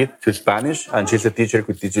Anodea Judith to Spanish, and she's a teacher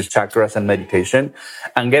who teaches chakras and meditation.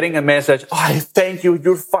 And getting a message, oh, I thank you,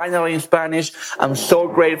 you're finally in Spanish. I'm so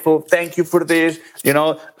grateful. Thank you for this. You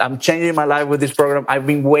know, I'm changing my life with this program. I've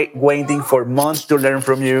been waiting for months to learn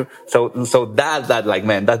from you. So that like,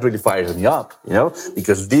 man, that really fires me up, you know,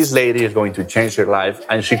 because this lady is going to change her life,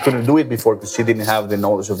 and she couldn't do it before because she didn't have the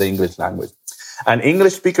knowledge of the English language. And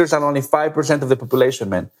English speakers are only 5% of the population,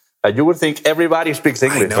 man. You would think everybody speaks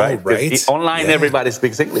English, right? Online, everybody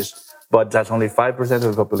speaks English, but that's only 5% of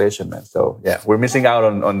the population, man. So yeah, we're missing out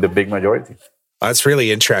on the big majority. That's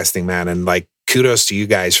really interesting, man. And like, kudos to you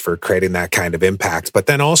guys for creating that kind of impact, but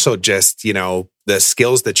then also just, you know, the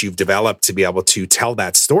skills that you've developed to be able to tell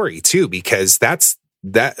that story too, because that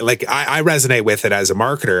like, I resonate with it as a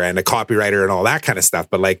marketer and a copywriter and all that kind of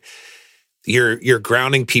stuff, but like, you're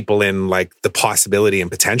grounding people in like the possibility and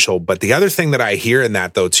potential. But the other thing that I hear in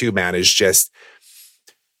that though too, man, is just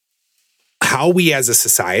how we as a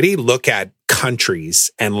society look at countries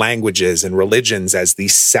and languages and religions as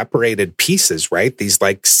these separated pieces, right? These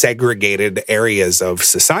like segregated areas of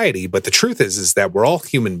society. But the truth is that we're all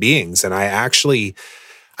human beings. And I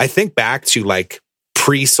think back to like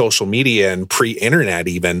pre-social media and pre-internet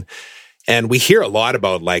even, and we hear a lot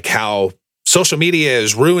about like how social media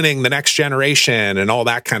is ruining the next generation and all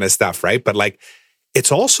that kind of stuff, right? But like,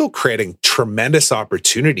 it's also creating tremendous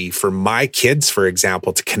opportunity for my kids, for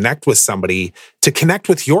example, to connect with somebody, to connect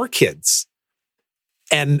with your kids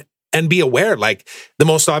and be aware. Like the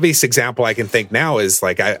most obvious example I can think now is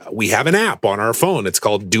like, we have an app on our phone. It's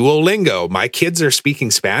called Duolingo. My kids are speaking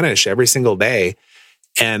Spanish every single day.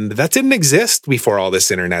 And that didn't exist before all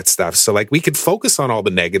this internet stuff. So like we could focus on all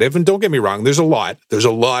the negative, and don't get me wrong, there's a lot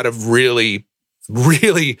of really,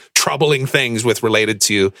 really troubling things related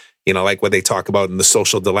to, you know, like what they talk about in the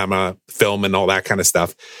Social Dilemma film and all that kind of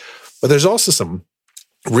stuff. But there's also some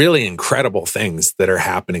really incredible things that are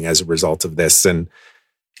happening as a result of this. And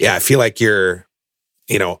yeah, I feel like you're,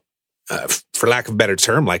 you know, for lack of a better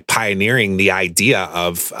term, like pioneering the idea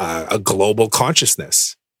of a global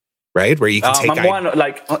consciousness. Right? Where you can take... I'm one,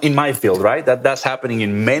 like in my field, right? That's happening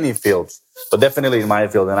in many fields, but definitely in my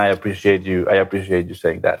field. And I appreciate you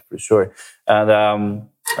saying that for sure. And,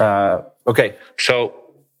 okay.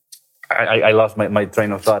 So I lost my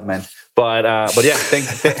train of thought, man. But yeah,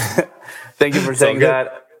 thank you for saying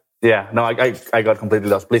that. Yeah, no, I got completely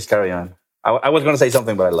lost. Please carry on. I was going to say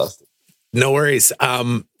something, but I lost it. No worries.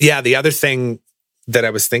 Yeah, the other thing that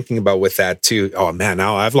I was thinking about with that too. Oh man,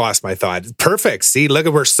 now I've lost my thought. Perfect. See, look,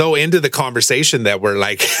 we're so into the conversation that we're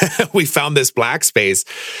like, we found this black space.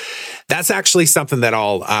 That's actually something that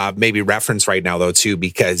I'll maybe reference right now though too,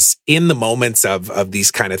 because in the moments of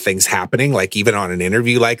these kind of things happening, like even on an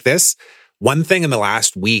interview like this, one thing in the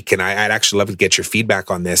last week, and I'd actually love to get your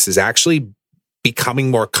feedback on this, is actually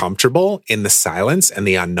becoming more comfortable in the silence and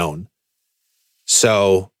the unknown.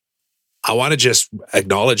 So I want to just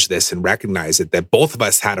acknowledge this and recognize it, that both of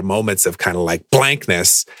us had a moments of kind of like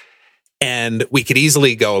blankness, and we could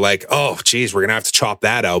easily go like, oh, geez, we're going to have to chop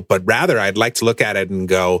that out. But rather, I'd like to look at it and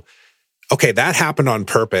go, okay, that happened on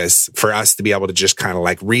purpose for us to be able to just kind of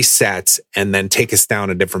like reset and then take us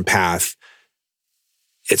down a different path.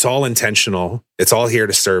 It's all intentional. It's all here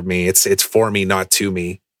to serve me. It's for me, not to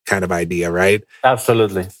me kind of idea, right?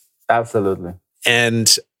 Absolutely. Absolutely.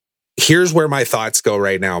 And here's where my thoughts go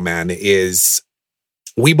right now, man, is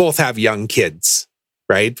we both have young kids,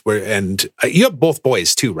 right? And you have both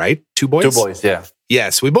boys too, right? Two boys? Two boys, yeah.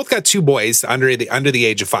 Yes, we both got two boys under the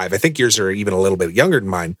age of 5. I think yours are even a little bit younger than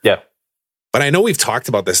mine. Yeah. But I know we've talked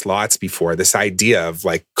about this lots before, this idea of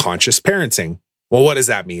like conscious parenting. Well, what does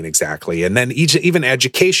that mean exactly? And then even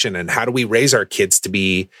education, and how do we raise our kids to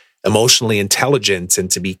be emotionally intelligent and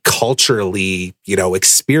to be culturally, you know,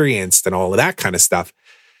 experienced and all of that kind of stuff.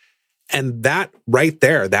 And that right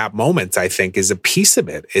there, that moment, I think, is a piece of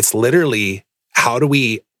it. It's literally, how do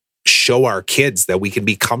we show our kids that we can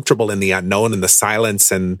be comfortable in the unknown and the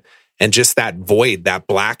silence and just that void, that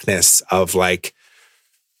blackness of like,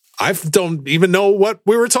 I don't even know what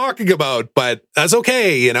we were talking about, but that's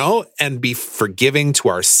okay, you know, and be forgiving to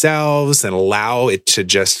ourselves and allow it to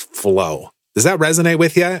just flow. Does that resonate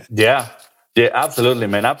with you? Yeah, absolutely,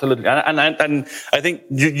 man. Absolutely. And I think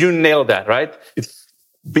you nailed that, right? It's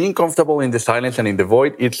being comfortable in the silence and in the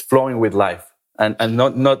void. It's flowing with life and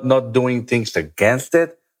not doing things against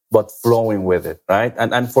it, but flowing with it, right?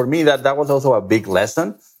 And for me, that was also a big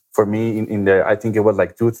lesson for me in the, I think it was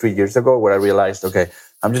like 2-3 years ago where I realized, okay,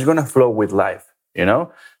 I'm just going to flow with life, you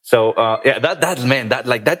know? So,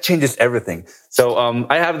 that changes everything. So,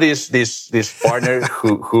 I have this partner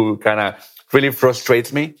who kind of really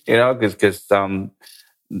frustrates me, you know, because,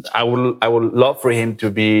 I would love for him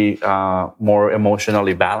to be, more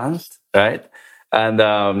emotionally balanced, right? And,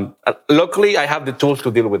 luckily I have the tools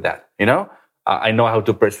to deal with that, you know? I know how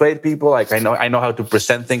to persuade people. Like I know how to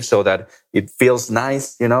present things so that it feels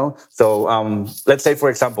nice, you know? So, let's say,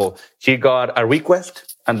 for example, he got a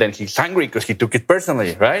request and then he's angry because he took it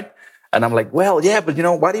personally, right? And I'm like, well, yeah, but you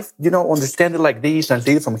know, what if, you know, understand it like this and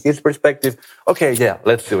see it from his perspective? Okay, yeah,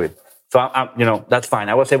 let's do it. So I'm, you know, that's fine.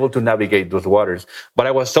 I was able to navigate those waters, but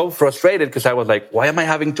I was so frustrated because I was like, why am I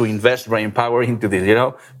having to invest brain power into this? You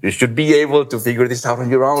know, you should be able to figure this out on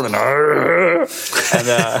your own. And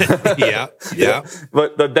yeah.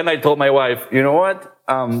 But then I told my wife, you know what?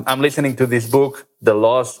 I'm listening to this book, The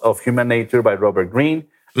Laws of Human Nature by Robert Greene.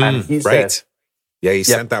 And he said, yeah, he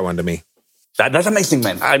sent that one to me. That's amazing,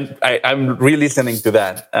 man. I'm re-listening to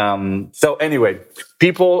that. So anyway,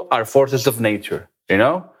 people are forces of nature, you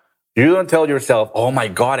know? You don't tell yourself, oh my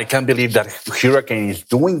God, I can't believe that hurricane is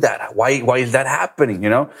doing that. Why is that happening? You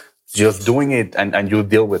know, just doing it and you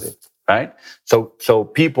deal with it, right? So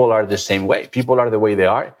people are the same way. People are the way they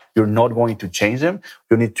are. You're not going to change them.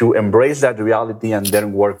 You need to embrace that reality and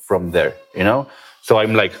then work from there, you know? So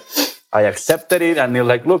I'm like, I accepted it and they're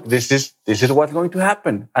like, look, this is what's going to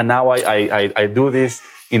happen. And now I do this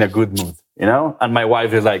in a good mood, you know? And my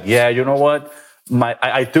wife is like, yeah, you know what?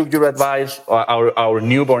 I took your advice. Our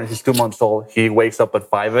newborn, he's 2 months old. He wakes up at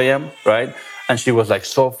 5 a.m., right? And she was like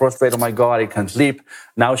so frustrated. Oh my God, I can't sleep.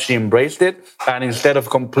 Now she embraced it. And instead of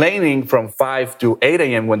complaining from 5 to 8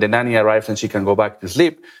 a.m. when the nanny arrives and she can go back to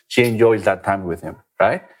sleep, she enjoys that time with him,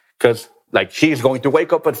 right? Because like she's going to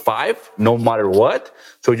wake up at 5 no matter what.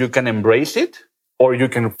 So you can embrace it or you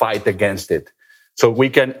can fight against it. So we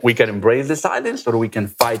can embrace the silence or we can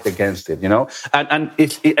fight against it, you know? And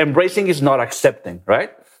embracing is not accepting,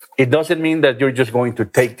 right? It doesn't mean that you're just going to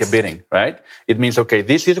take a beating, right? It means, okay,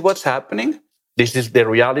 this is what's happening. This is the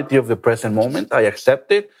reality of the present moment. I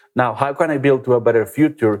accept it. Now, how can I build to a better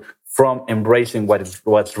future from embracing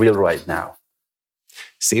what's real right now?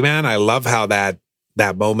 See, man, I love how that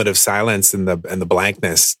moment of silence and the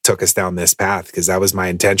blankness took us down this path, because that was my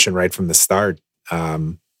intention right from the start.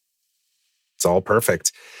 It's all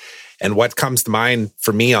perfect. And what comes to mind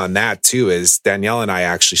for me on that too is Danielle and I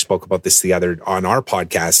actually spoke about this on our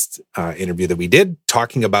podcast interview that we did,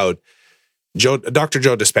 talking about Dr.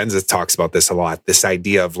 Joe Dispenza talks about this a lot. This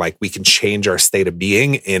idea of like, we can change our state of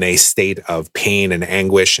being in a state of pain and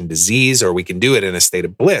anguish and disease, or we can do it in a state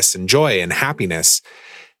of bliss and joy and happiness.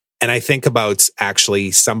 And I think about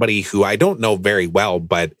actually somebody who I don't know very well,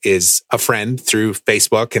 but is a friend through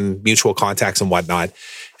Facebook and mutual contacts and whatnot.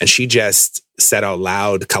 And she just said out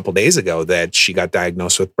loud a couple days ago that she got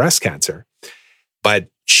diagnosed with breast cancer. But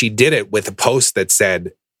she did it with a post that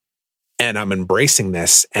said, and I'm embracing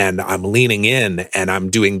this and I'm leaning in and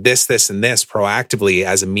I'm doing this, and this proactively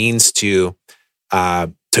as a means to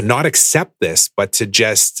not accept this, but to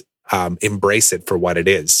just embrace it for what it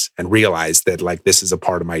is and realize that like, this is a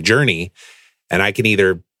part of my journey, and I can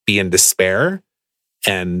either be in despair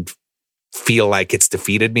and feel like it's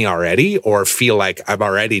defeated me already, or feel like I've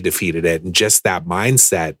already defeated it. And just that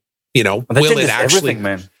mindset, you know, will it actually,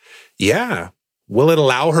 man. Yeah. Will it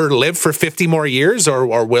allow her to live for 50 more years,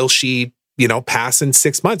 or will she, you know, pass in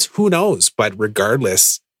 6 months? Who knows? But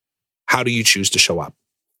regardless, how do you choose to show up?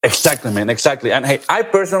 Exactly, man. Exactly. And hey, I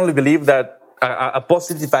personally believe that a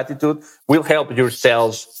positive attitude will help your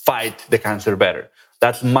cells fight the cancer better.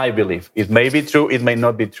 That's my belief. It may be true, it may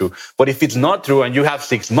not be true. But if it's not true and you have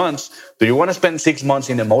 6 months, do you want to spend 6 months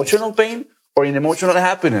in emotional pain or in emotional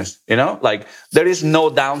happiness? You know, like there is no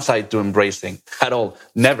downside to embracing at all.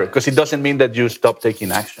 Never. Because it doesn't mean that you stop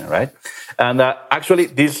taking action, right? And actually,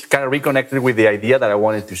 this kind of reconnected with the idea that I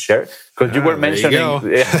wanted to share. Because you were mentioning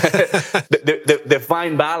the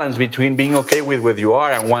fine balance between being okay with where you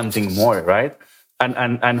are and wanting more, right?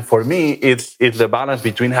 And for me, it's the balance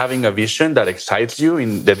between having a vision that excites you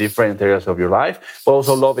in the different areas of your life, but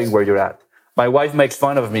also loving where you're at. My wife makes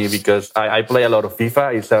fun of me because I play a lot of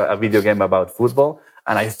FIFA. It's a video game about football.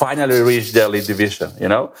 And I finally reached the elite division,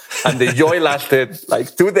 and the joy lasted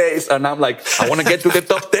like 2 days. And I'm like, I want to get to the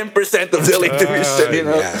top 10% of the elite division,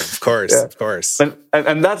 Yeah, of course, yeah. Of course.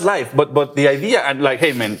 And that's life. But the idea, and like,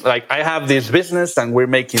 hey man, like I have this business and we're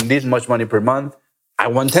making this much money per month. I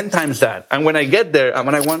want 10 times that. And when I get there, I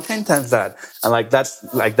want 10 times that. And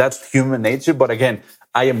that's human nature. But again,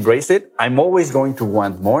 I embrace it. I'm always going to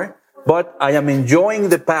want more. But I am enjoying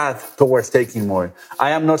the path towards taking more. I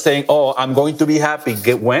am not saying, oh, I'm going to be happy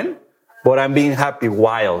when, but I'm being happy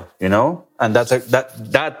while, and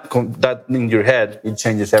that in your head, it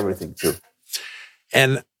changes everything too.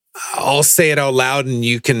 And I'll say it out loud and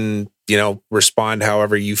you can, respond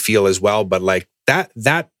however you feel as well. But like that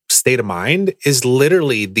state of mind is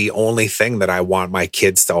literally the only thing that I want my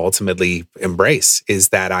kids to ultimately embrace, is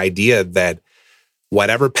that idea that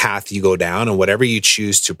whatever path you go down and whatever you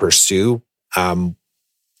choose to pursue,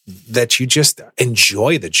 that you just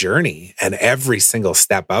enjoy the journey and every single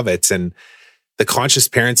step of it. And the conscious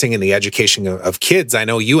parenting and the education of kids, I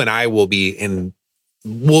know you and I will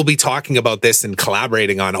be talking about this and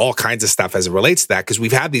collaborating on all kinds of stuff as it relates to that, because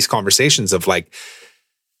we've had these conversations of like,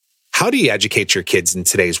 how do you educate your kids in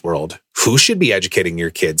today's world? Who should be educating your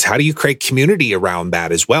kids? How do you create community around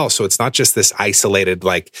that as well? So it's not just this isolated,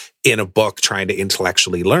 like in a book trying to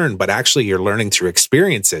intellectually learn, but actually you're learning through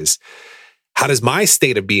experiences. How does my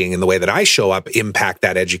state of being and the way that I show up impact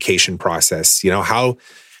that education process? How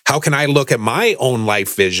can I look at my own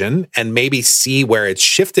life vision and maybe see where it's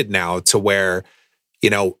shifted now to where,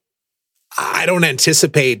 I don't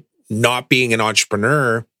anticipate not being an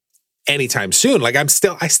entrepreneur anytime soon. Like I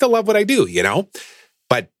still love what I do,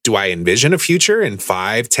 but do I envision a future in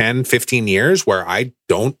 5, 10, 15 years where I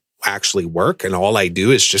don't actually work and all I do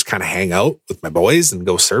is just kind of hang out with my boys and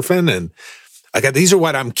go surfing? And like, these are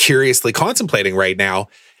what I'm curiously contemplating right now.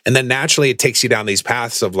 And then naturally it takes you down these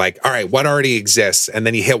paths of like, all right, what already exists? And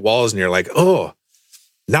then you hit walls and you're like, oh,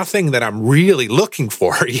 nothing that I'm really looking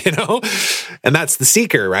for, And that's the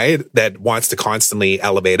seeker, right? That wants to constantly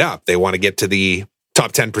elevate up. They want to get to the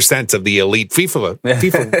top 10% of the elite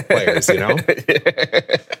FIFA players,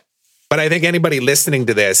 But I think anybody listening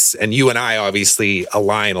to this, and you and I obviously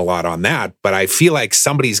align a lot on that, but I feel like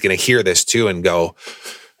somebody's going to hear this too and go,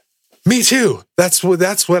 me too. That's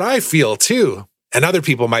what I feel too. And other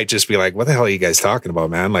people might just be like, what the hell are you guys talking about,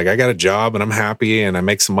 man? Like I got a job and I'm happy and I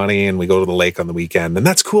make some money and we go to the lake on the weekend. And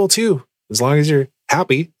that's cool too, as long as you're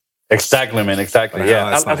happy. Exactly, man. Exactly. Yeah,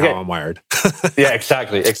 that's not how I'm wired. Yeah,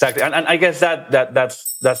 exactly. And I guess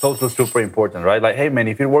that's also super important, right? Like, hey, man,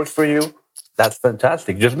 if it works for you, that's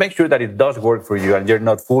fantastic. Just make sure that it does work for you and you're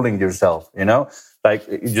not fooling yourself, Like,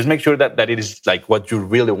 just make sure that it is like what you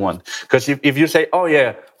really want. Because if you say, oh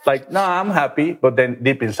yeah, like, no, I'm happy, but then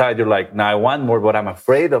deep inside you're like, no, I want more, but I'm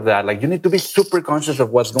afraid of that. Like, you need to be super conscious of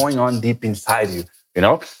what's going on deep inside you,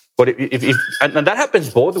 But if and that happens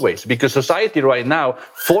both ways, because society right now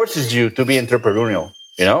forces you to be entrepreneurial,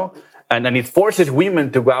 and it forces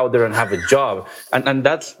women to go out there and have a job. And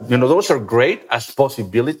that's, those are great as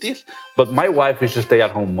possibilities, but my wife is a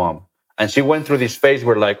stay-at-home mom. And she went through this phase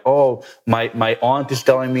where like, oh, my aunt is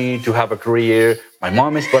telling me to have a career. My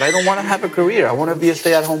mom is, but I don't want to have a career. I want to be a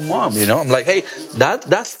stay-at-home mom, I'm like, hey,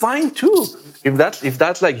 that's fine too. If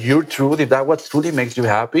that's like your truth, if that what truly makes you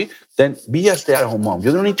happy, then be a stay-at-home mom.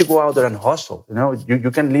 You don't need to go out there and hustle.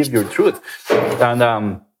 You can live your truth.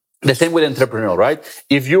 And the same with entrepreneur, right?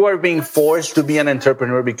 If you are being forced to be an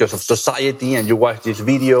entrepreneur because of society and you watch these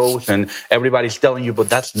videos and everybody's telling you, but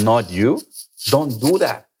that's not you, don't do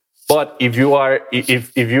that. But if you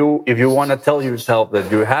want to tell yourself that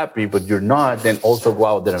you're happy, but you're not, then also go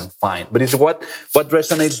out there and find. But it's what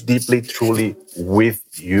resonates deeply, truly with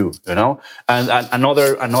you, And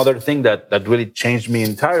another thing that really changed me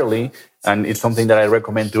entirely, and it's something that I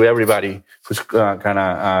recommend to everybody who's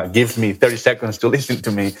gives me 30 seconds to listen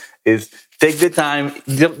to me, is take the time.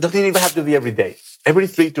 It doesn't even have to be every day. Every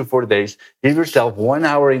 3 to 4 days, give yourself 1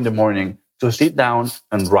 hour in the morning to sit down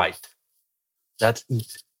and write. That's it.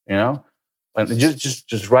 And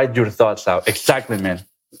just write your thoughts out. Exactly, man.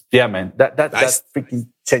 Yeah, man. That freaking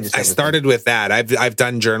changes everything. I started with that. I've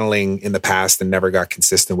done journaling in the past and never got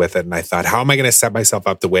consistent with it. And I thought, how am I going to set myself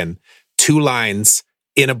up to win? 2 lines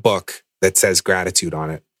in a book that says gratitude on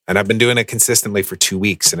it. And I've been doing it consistently for 2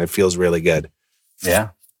 weeks and it feels really good. Yeah,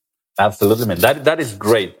 absolutely, man. That is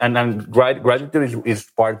great. And gratitude is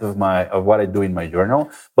part of what I do in my journal.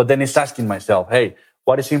 But then it's asking myself, hey,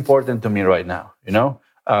 what is important to me right now?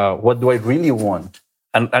 What do I really want?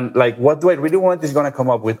 And like, what do I really want is going to come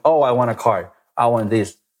up with, oh, I want a car. I want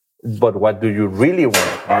this. But what do you really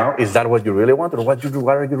want? You know? Is that what you really want, or what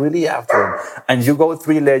are you really after? And you go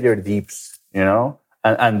 3-layer deeps, you know,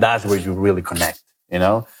 and that's where you really connect, you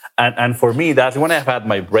know. And for me, that's when I've had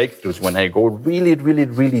my breakthroughs, when I go really, really,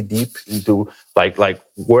 really deep into like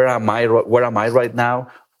where am I right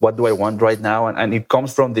now? What do I want right now? And it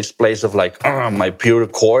comes from this place of like, my pure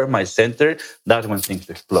core, my center. That's when things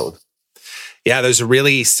explode. Yeah, there's a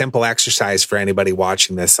really simple exercise for anybody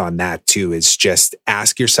watching this on that too, is just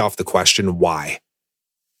ask yourself the question, why?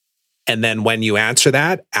 And then when you answer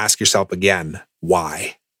that, ask yourself again,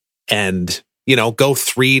 why? And, you know, go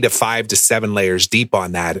 3 to 5 to 7 layers deep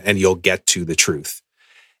on that and you'll get to the truth.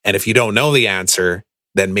 And if you don't know the answer,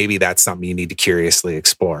 then maybe that's something you need to curiously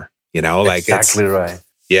explore, you know, like exactly right.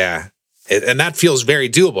 Yeah. And that feels very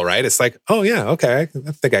doable, right? It's like, oh yeah, okay, I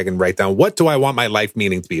think I can write down, what do I want my life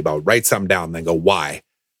meaning to be about? Write something down and then go, why?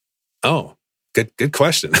 Oh, good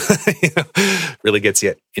question. You know, really gets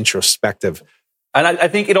you introspective. And I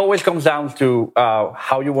think it always comes down to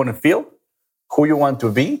how you want to feel, who you want to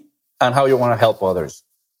be, and how you want to help others.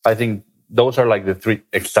 I think those are like the 3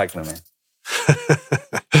 exactly, man.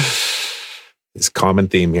 This common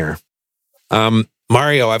theme here.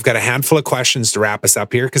 Mario, I've got a handful of questions to wrap us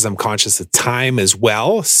up here because I'm conscious of time as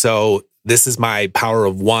well. So this is my power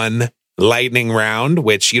of one lightning round,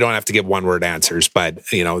 which you don't have to give 1-word answers, but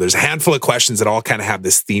you know, there's a handful of questions that all kind of have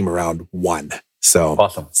this theme around one. So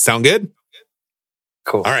awesome. Sound good?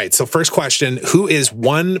 Cool. All right. So first question, who is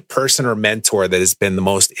one person or mentor that has been the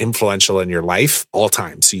most influential in your life all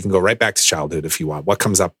time? So you can go right back to childhood if you want. What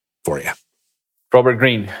comes up for you? Robert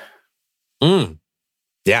Greene.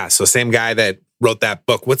 Yeah. So same guy that wrote that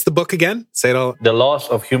book. What's the book again? Say it all. The Laws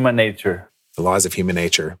of Human Nature. The Laws of Human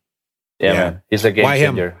Nature. Yeah. Man. He's a game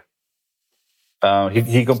changer.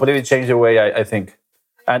 He completely changed the way I think.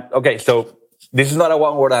 And okay, so this is not a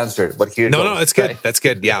 1-word answer, but here. No, it's good. That's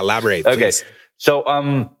good. Yeah, elaborate. Okay. Please. So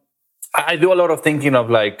I do a lot of thinking of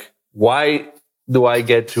like, why do I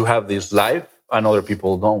get to have this life and other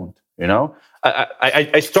people don't? You know,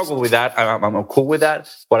 I struggle with that. I'm cool with that,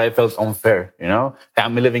 but I felt unfair. You know,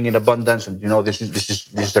 I'm living in abundance, and you know, this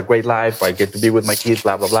is a great life. I get to be with my kids.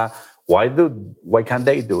 Blah blah blah. Why can't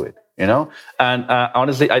they do it? You know, and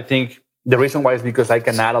honestly, I think the reason why is because I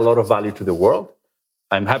can add a lot of value to the world.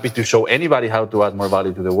 I'm happy to show anybody how to add more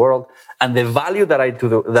value to the world. And the value that I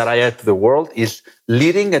add to the world is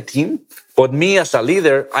leading a team. But me as a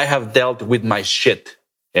leader, I have dealt with my shit,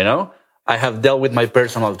 you know? I have dealt with my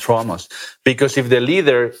personal traumas. Because if the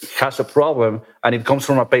leader has a problem and it comes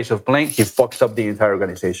from a place of blame, he fucks up the entire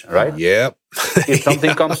organization, right? Yep. If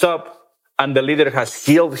something comes up and the leader has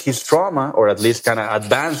healed his trauma, or at least kind of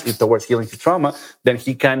advanced it towards healing his trauma, then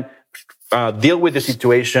he can deal with the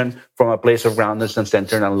situation from a place of groundedness and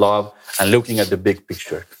center and love and looking at the big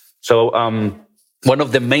picture. So one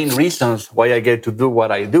of the main reasons why I get to do what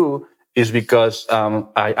I do is because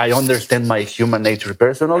I understand my human nature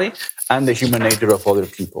personally and the human nature of other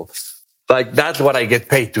people. Like, that's what I get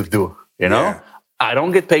paid to do, you know? Yeah. I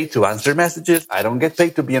don't get paid to answer messages. I don't get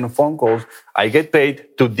paid to be on phone calls. I get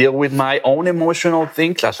paid to deal with my own emotional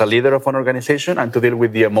things as a leader of an organization and to deal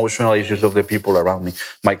with the emotional issues of the people around me,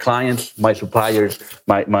 my clients, my suppliers,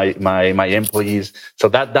 my employees. So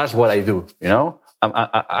that's what I do, you know?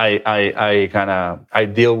 I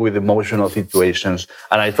deal with emotional situations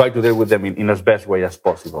and I try to deal with them in as best way as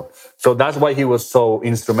possible. So that's why he was so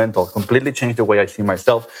instrumental, completely changed the way I see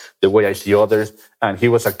myself, the way I see others. And he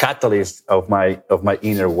was a catalyst of my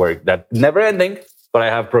inner work that never ending, but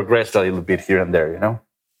I have progressed a little bit here and there, you know?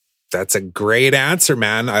 That's a great answer,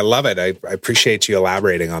 man. I love it. I appreciate you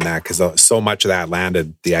elaborating on that because so much of that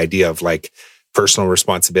landed the idea of like personal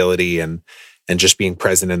responsibility and just being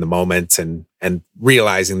present in the moment and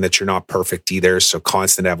realizing that you're not perfect either. So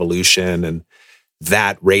constant evolution and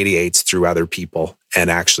that radiates through other people and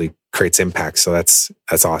actually creates impact. So that's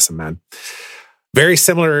awesome, man. Very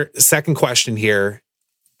similar second question here,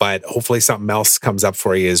 but hopefully something else comes up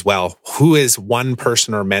for you as well. Who is one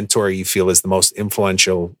person or mentor you feel is the most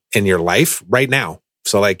influential in your life right now?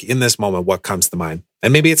 So like in this moment, what comes to mind?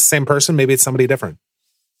 And maybe it's the same person, maybe it's somebody different.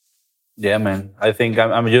 Yeah, man. I think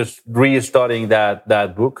I'm just re-studying that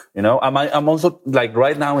book. You know, I'm also like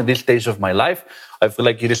right now in this stage of my life, I feel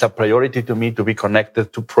like it is a priority to me to be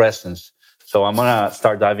connected to presence. So I'm going to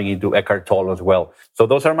start diving into Eckhart Tolle as well. So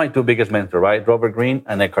those are my 2 biggest mentors, right? Robert Greene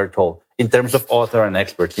and Eckhart Tolle. In terms of author and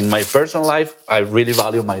experts. In my personal life, I really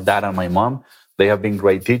value my dad and my mom. They have been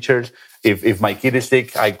great teachers. If my kid is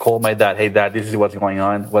sick, I call my dad, hey, dad, this is what's going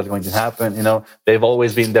on, what's going to happen. You know, they've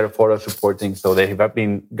always been there for us, supporting. So they have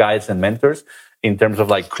been guides and mentors in terms of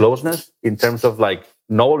like closeness, in terms of like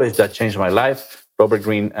knowledge that changed my life, Robert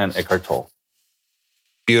Greene and Eckhart Tolle.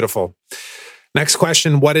 Beautiful. Next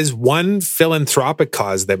question. What is one philanthropic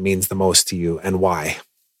cause that means the most to you and why?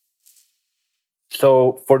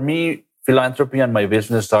 So for me, philanthropy and my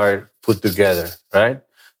business are put together, right?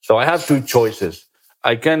 So I have two choices.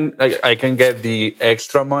 I can get the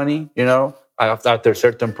extra money, after a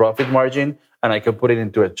certain profit margin, and I can put it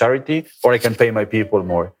into a charity, or I can pay my people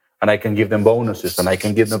more, and I can give them bonuses, and I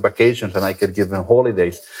can give them vacations, and I can give them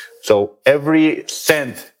holidays. So every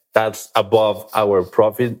cent that's above our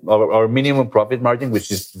profit, our minimum profit margin,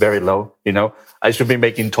 which is very low, I should be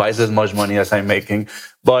making twice as much money as I'm making,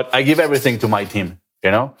 but I give everything to my team,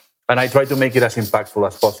 and I try to make it as impactful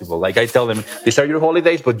as possible. Like I tell them, these are your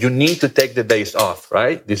holidays, but you need to take the days off,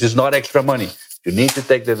 right? This is not extra money. You need to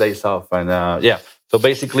take the days off. And so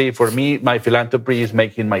basically for me, my philanthropy is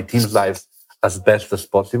making my team's lives as best as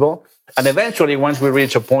possible. And eventually, once we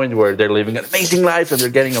reach a point where they're living amazing lives and they're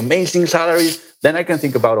getting amazing salaries, then I can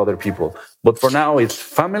think about other people. But for now, it's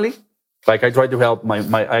family. Like I try to help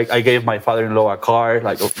I gave my father-in-law a car.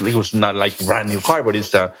 Like it was not like a brand new car, but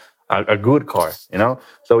it's a good car,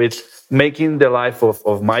 So it's making the life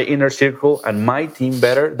of my inner circle and my team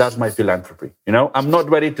better. That's my philanthropy. I'm not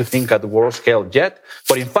ready to think at the world scale yet,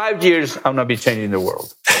 but in 5 years, I'm going to be changing the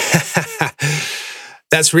world.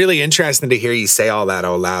 That's really interesting to hear you say all that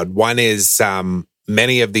out loud. One is,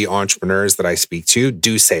 many of the entrepreneurs that I speak to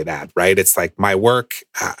do say that, right? It's like my work,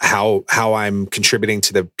 how I'm contributing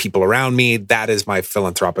to the people around me. That is my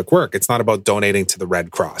philanthropic work. It's not about donating to the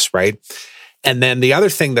Red Cross, right? And then the other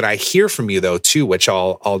thing that I hear from you though, too, which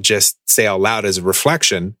I'll just say out loud as a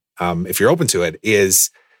reflection, if you're open to it,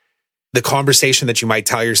 is the conversation that you might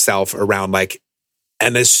tell yourself around like,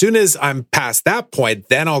 and as soon as I'm past that point,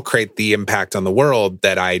 then I'll create the impact on the world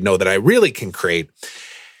that I know that I really can create.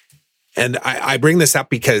 And I bring this up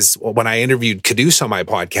because when I interviewed Caduce on my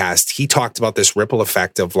podcast, he talked about this ripple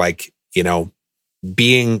effect of like,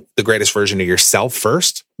 being the greatest version of yourself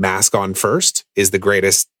first, mask on first, is the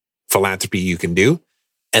greatest philanthropy you can do.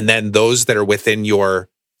 And then those that are within your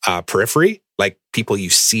periphery, like people you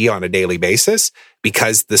see on a daily basis,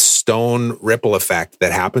 because the stone ripple effect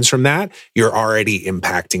that happens from that, you're already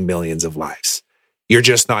impacting millions of lives. You're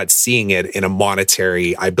just not seeing it in a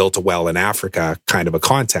monetary, I built a well in Africa kind of a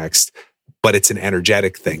context, but it's an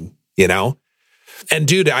energetic thing, And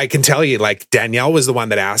dude, I can tell you, like Danielle was the one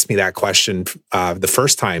that asked me that question the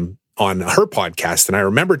first time on her podcast. And I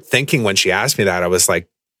remember thinking when she asked me that, I was like,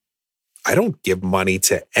 I don't give money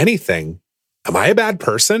to anything. Am I a bad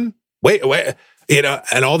person? Wait,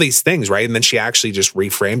 and all these things, right? And then she actually just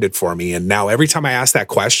reframed it for me. And now every time I ask that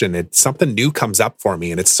question, something new comes up for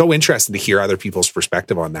me. And it's so interesting to hear other people's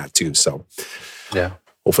perspective on that too. So yeah,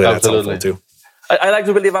 hopefully that's helpful too. I like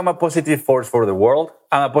to believe I'm a positive force for the world.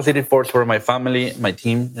 I'm a positive force for my family, my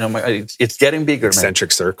team. It's getting bigger,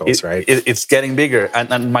 Eccentric circles, right? It's getting bigger.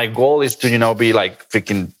 And my goal is to, be like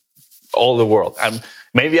freaking all the world.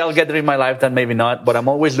 Maybe I'll get there in my lifetime, maybe not, but I'm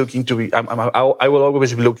always looking to be, I will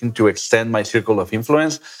always be looking to extend my circle of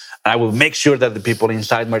influence. And I will make sure that the people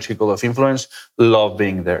inside my circle of influence love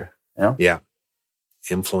being there. Yeah.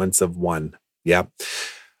 Influence of one. Yep.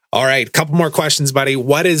 All right. Couple more questions, buddy.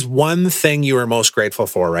 What is one thing you are most grateful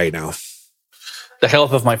for right now? The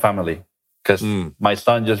health of my family. Because my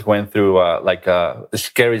son just went through a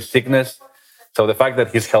scary sickness. So the fact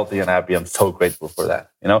that he's healthy and happy, I'm so grateful for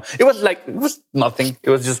that. It was nothing. It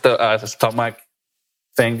was just a stomach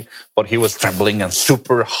thing, but he was trembling and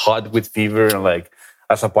super hot with fever. And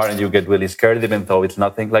as a parent, you get really scared, even though it's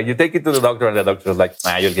nothing. You take it to the doctor and the doctor is like,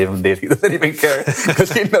 you'll give him this. He doesn't even care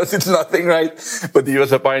because he knows it's nothing, right? But you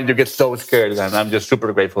as a parent, you get so scared. And I'm just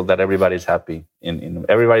super grateful that everybody's happy.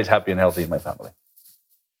 Everybody's happy and healthy in my family.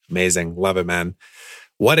 Amazing. Love it, man.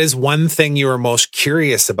 What is one thing you are most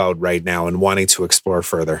curious about right now and wanting to explore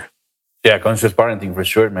further? Yeah, conscious parenting for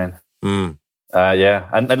sure, man. Yeah,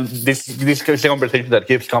 and this conversation that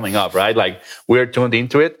keeps coming up, right? We're tuned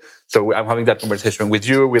into it. So I'm having that conversation with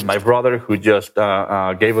you, with my brother, who just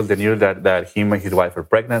gave us the news that him and his wife are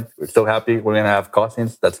pregnant. We're so happy. We're gonna have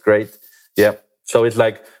cousins. That's great. Yeah. So it's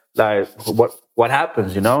like what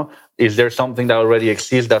happens? Is there something that already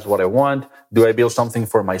exists? That's what I want. Do I build something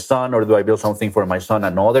for my son, or do I build something for my son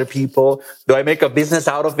and other people? Do I make a business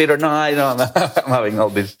out of it or not? I'm having all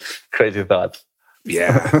these crazy thoughts.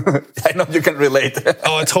 Yeah. I know you can relate.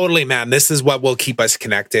 Oh, totally, man. This is what will keep us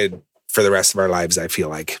connected for the rest of our lives, I feel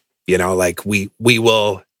like. We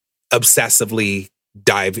will obsessively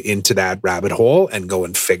dive into that rabbit hole and go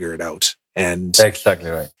and figure it out. And exactly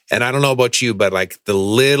right. And I don't know about you, but the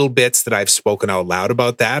little bits that I've spoken out loud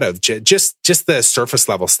about that, of just the surface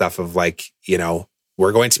level stuff of when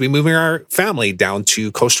we're going to be moving our family down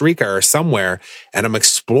to Costa Rica or somewhere. And I'm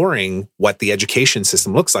exploring what the education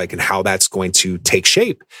system looks like and how that's going to take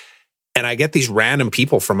shape. And I get these random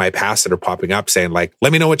people from my past that are popping up saying like,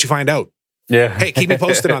 let me know what you find out. Yeah. Hey, keep me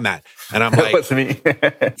posted on that. And I'm like, that was me.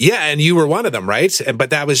 yeah. And you were one of them, right? But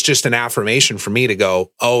that was just an affirmation for me to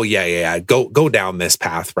go, oh yeah. Go down this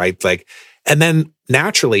path, right? Like, and then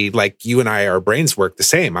naturally, like you and I, our brains work the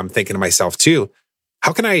same. I'm thinking to myself too,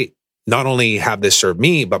 how can I not only have this serve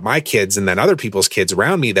me, but my kids and then other people's kids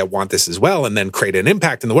around me that want this as well, and then create an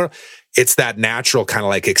impact in the world? It's that natural kind of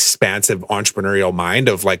like expansive entrepreneurial mind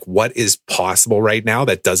of like, what is possible right now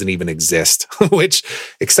that doesn't even exist, which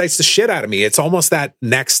excites the shit out of me. It's almost that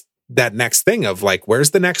next thing of like, where's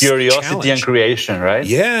the next curiosity challenge? And creation, right?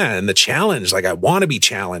 Yeah. And the challenge, like I want to be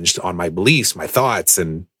challenged on my beliefs, my thoughts,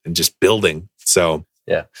 and just building. So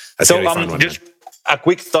yeah. That's so fun one, just a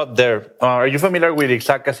quick thought there. Are you familiar with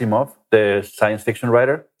Isaac Asimov, the science fiction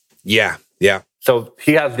writer? Yeah. So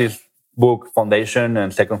he has this book, Foundation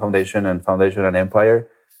and Second Foundation and Foundation and Empire.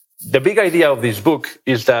 The big idea of this book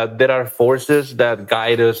is that there are forces that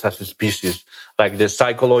guide us as a species, like the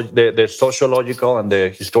sociological and the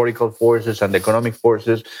historical forces and the economic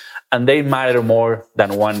forces, and they matter more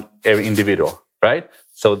than one individual, right?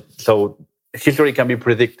 So history can be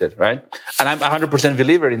predicted, right? And I'm 100%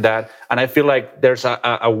 believer in that. And I feel like there's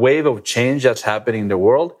a wave of change that's happening in the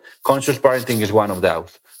world. Conscious parenting is one of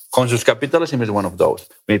those. Conscious capitalism is one of those.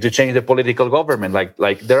 We need to change the political government.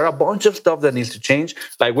 Like there are a bunch of stuff that needs to change.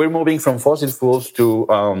 Like we're moving from fossil fuels to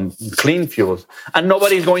clean fuels, and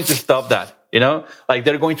nobody's going to stop that. You know, like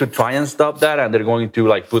they're going to try and stop that, and they're going to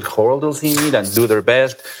like put hurdles in it and do their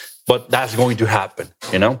best, but that's going to happen.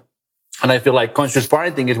 You know, and I feel like conscious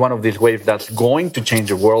parenting is one of these waves that's going to change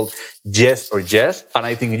the world, yes or yes. And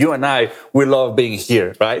I think you and I, we love being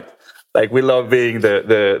here, right? Like we love being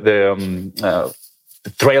the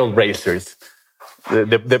trailblazers,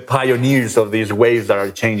 the pioneers of these waves that are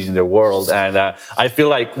changing the world. And I feel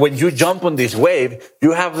like when you jump on this wave,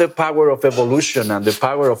 you have the power of evolution and the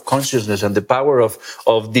power of consciousness and the power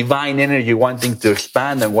of divine energy wanting to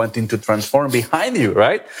expand and wanting to transform behind you,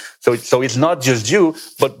 right? So it's not just you,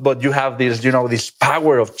 but you have this, this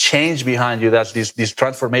power of change behind you. That's this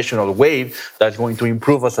transformational wave that's going to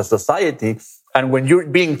improve us as society. And when you're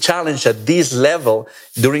being challenged at this level,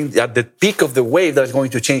 at the peak of the wave that's going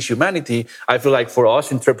to change humanity, I feel like for us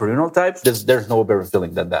entrepreneurial types, there's no better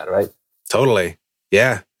feeling than that, right? Totally.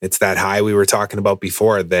 Yeah. It's that high we were talking about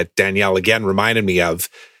before that Danielle again reminded me of.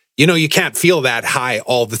 You can't feel that high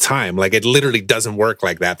all the time. Like it literally doesn't work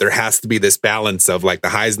like that. There has to be this balance of like the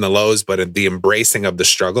highs and the lows, but the embracing of the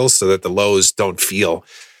struggles so that the lows don't feel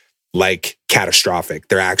like catastrophic.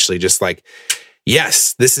 They're actually just like,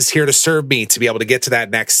 yes, this is here to serve me to be able to get to that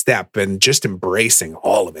next step, and just embracing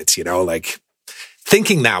all of it, like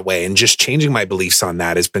thinking that way and just changing my beliefs on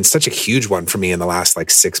that has been such a huge one for me in the last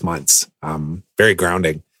 6 months. Very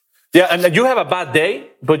grounding. Yeah. And you have a bad day,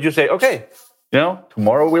 but you say, okay,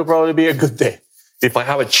 tomorrow will probably be a good day. If I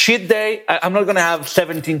have a cheat day, I'm not going to have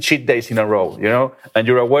 17 cheat days in a row, and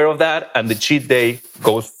you're aware of that. And the cheat day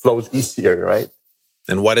flows easier, right?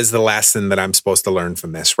 And what is the lesson that I'm supposed to learn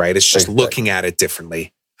from this, right? It's just looking at it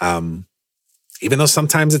differently. Even though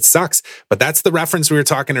sometimes it sucks. But that's the reference we were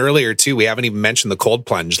talking earlier too. We haven't even mentioned the cold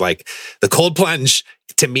plunge. Like the cold plunge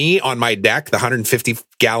to me on my deck, the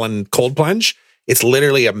 150-gallon cold plunge, it's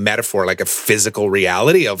literally a metaphor, like a physical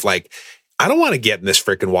reality of like, I don't want to get in this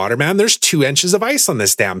freaking water, man. There's 2 inches of ice on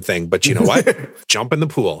this damn thing. But you know what? Jump in the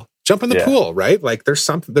pool. Pool, right? Like there's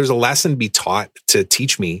a lesson to be taught to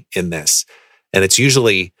teach me in this. And it's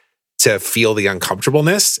usually to feel the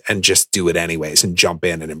uncomfortableness and just do it anyways and jump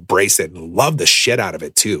in and embrace it and love the shit out of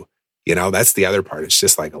it too. That's the other part. It's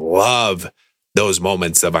just like love those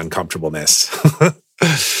moments of uncomfortableness.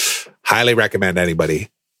 Highly recommend anybody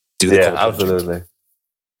do the cold plunge. Absolutely.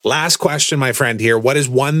 Last question, my friend here. What is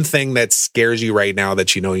one thing that scares you right now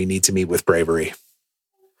that you need to meet with bravery?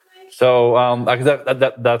 So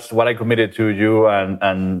that's what I committed to you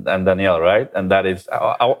and Danielle, right? And that is,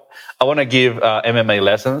 I want to give MMA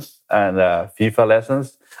lessons and FIFA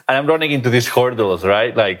lessons. And I'm running into these hurdles,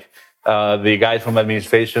 right? Like the guys from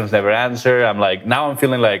administrations never answer. I'm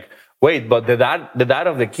feeling like, wait, but the dad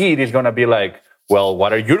of the kid is going to be like, well,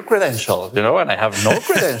 what are your credentials? And I have no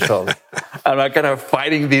credentials. And I'm kind of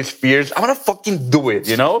fighting these fears. I'm going to fucking do it,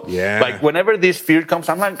 Yeah. Like whenever this fear comes,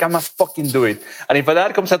 I'm like, I'm going to fucking do it. And if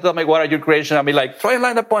that comes out to me, what are your credentials? I'll be like, try and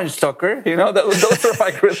land a punch, sucker. Those are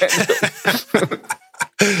my credentials.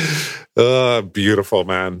 Oh, beautiful,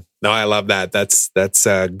 man. No, I love that. That's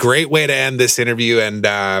a great way to end this interview. And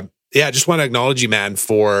I just want to acknowledge you, man,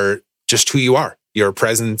 for just who you are. your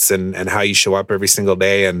presence and how you show up every single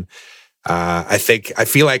day. And I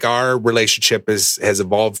feel like our relationship has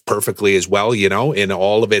evolved perfectly as well, you know, in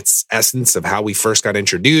all of its essence of how we first got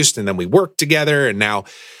introduced, and then we worked together, and now,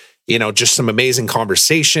 you know, just some amazing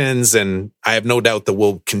conversations. And I have no doubt that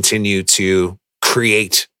we'll continue to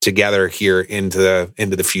create together here into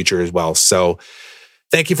the future as well. So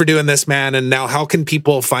thank you for doing this, man. And now, how can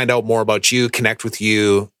people find out more about you, connect with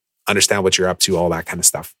you, understand what you're up to, all that kind of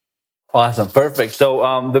stuff? Awesome. Perfect.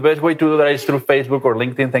 So the best way to do that is through Facebook or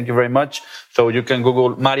LinkedIn. Thank you very much. So you can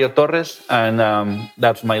Google Mario Torres, and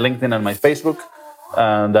that's my LinkedIn and my Facebook.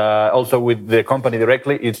 And also with the company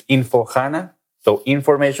directly, it's InfoHana. So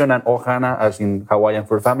information and Ohana, as in Hawaiian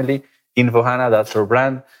for family. InfoHana, that's our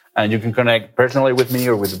brand. And you can connect personally with me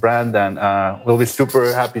or with the brand, and we'll be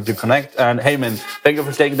super happy to connect. And hey, man, thank you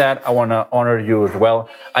for saying that. I want to honor you as well.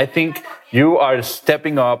 I think you are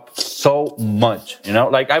stepping up so much, you know,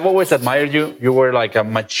 like I've always admired you. You were like a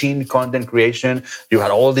machine content creation. You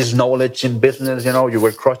had all this knowledge in business, you know, you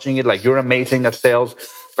were crushing it. Like, you're amazing at sales.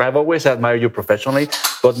 I've always admired you professionally,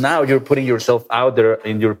 but now you're putting yourself out there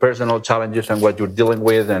in your personal challenges and what you're dealing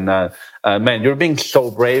with. And man, you're being so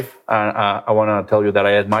brave. I want to tell you that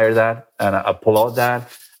I admire that and I applaud that.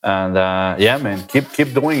 And yeah, man,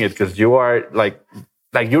 keep doing it, because you are like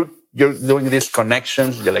you're doing these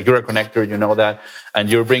connections. You're a connector, you know that, and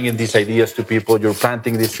you're bringing these ideas to people. You're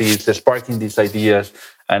planting these seeds, sparking these ideas.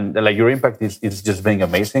 And like, your impact is just being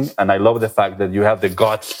amazing. And I love the fact that you have the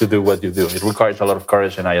guts to do what you do. It requires a lot of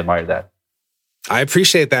courage, and I admire that. I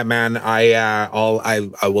appreciate that, man. I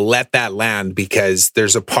will let that land, because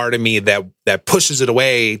there's a part of me that pushes it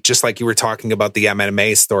away, just like you were talking about the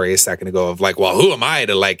MMA story a second ago, of like, well, who am I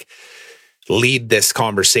to like lead this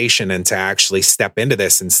conversation and to actually step into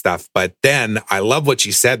this and stuff. But then I love what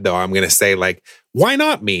you said, though. I'm going to say, like, why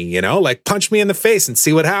not me? You know, like, punch me in the face and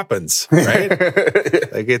see what happens, right?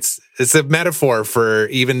 Like, it's a metaphor for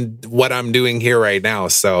even what I'm doing here right now.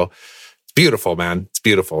 So it's beautiful, man. It's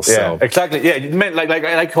beautiful. Yeah, so exactly. Yeah, man, like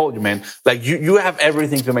I told you, man, like you have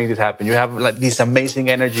everything to make this happen. You have like this amazing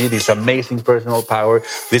energy, this amazing personal power,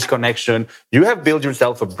 this connection. You have built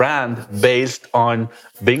yourself a brand based on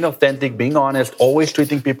being authentic, being honest, always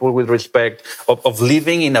treating people with respect, of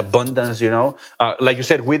living in abundance, you know. Like you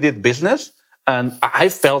said, we did business. And I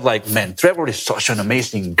felt like, man, Trevor is such an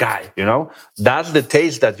amazing guy, you know? That's the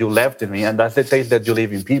taste that you left in me, and that's the taste that you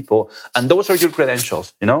leave in people. And those are your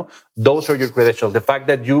credentials, you know? Those are your credentials. The fact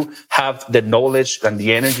that you have the knowledge and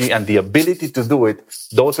the energy and the ability to do it,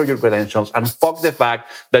 those are your credentials. And fuck the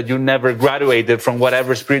fact that you never graduated from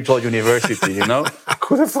whatever spiritual university, you know?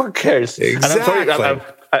 Who the fuck cares? Exactly. And I'm sorry,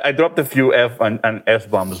 I dropped a few F and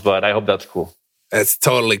S-bombs, but I hope that's cool. That's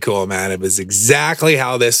totally cool, man. It was exactly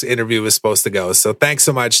how this interview was supposed to go. So thanks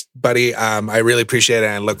so much, buddy. I really appreciate it,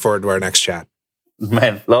 and look forward to our next chat.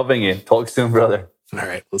 Man, loving it. Talk soon, brother. All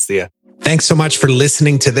right, we'll see you. Thanks so much for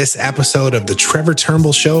listening to this episode of The Trevor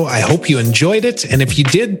Turnbull Show. I hope you enjoyed it. And if you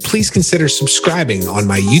did, please consider subscribing on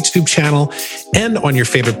my YouTube channel and on your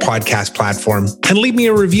favorite podcast platform, and leave me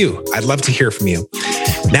a review. I'd love to hear from you.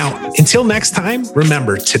 Now, until next time,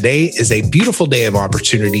 remember, today is a beautiful day of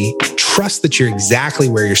opportunity. Trust that you're exactly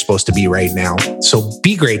where you're supposed to be right now. So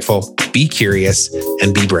be grateful, be curious,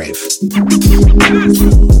 and be brave.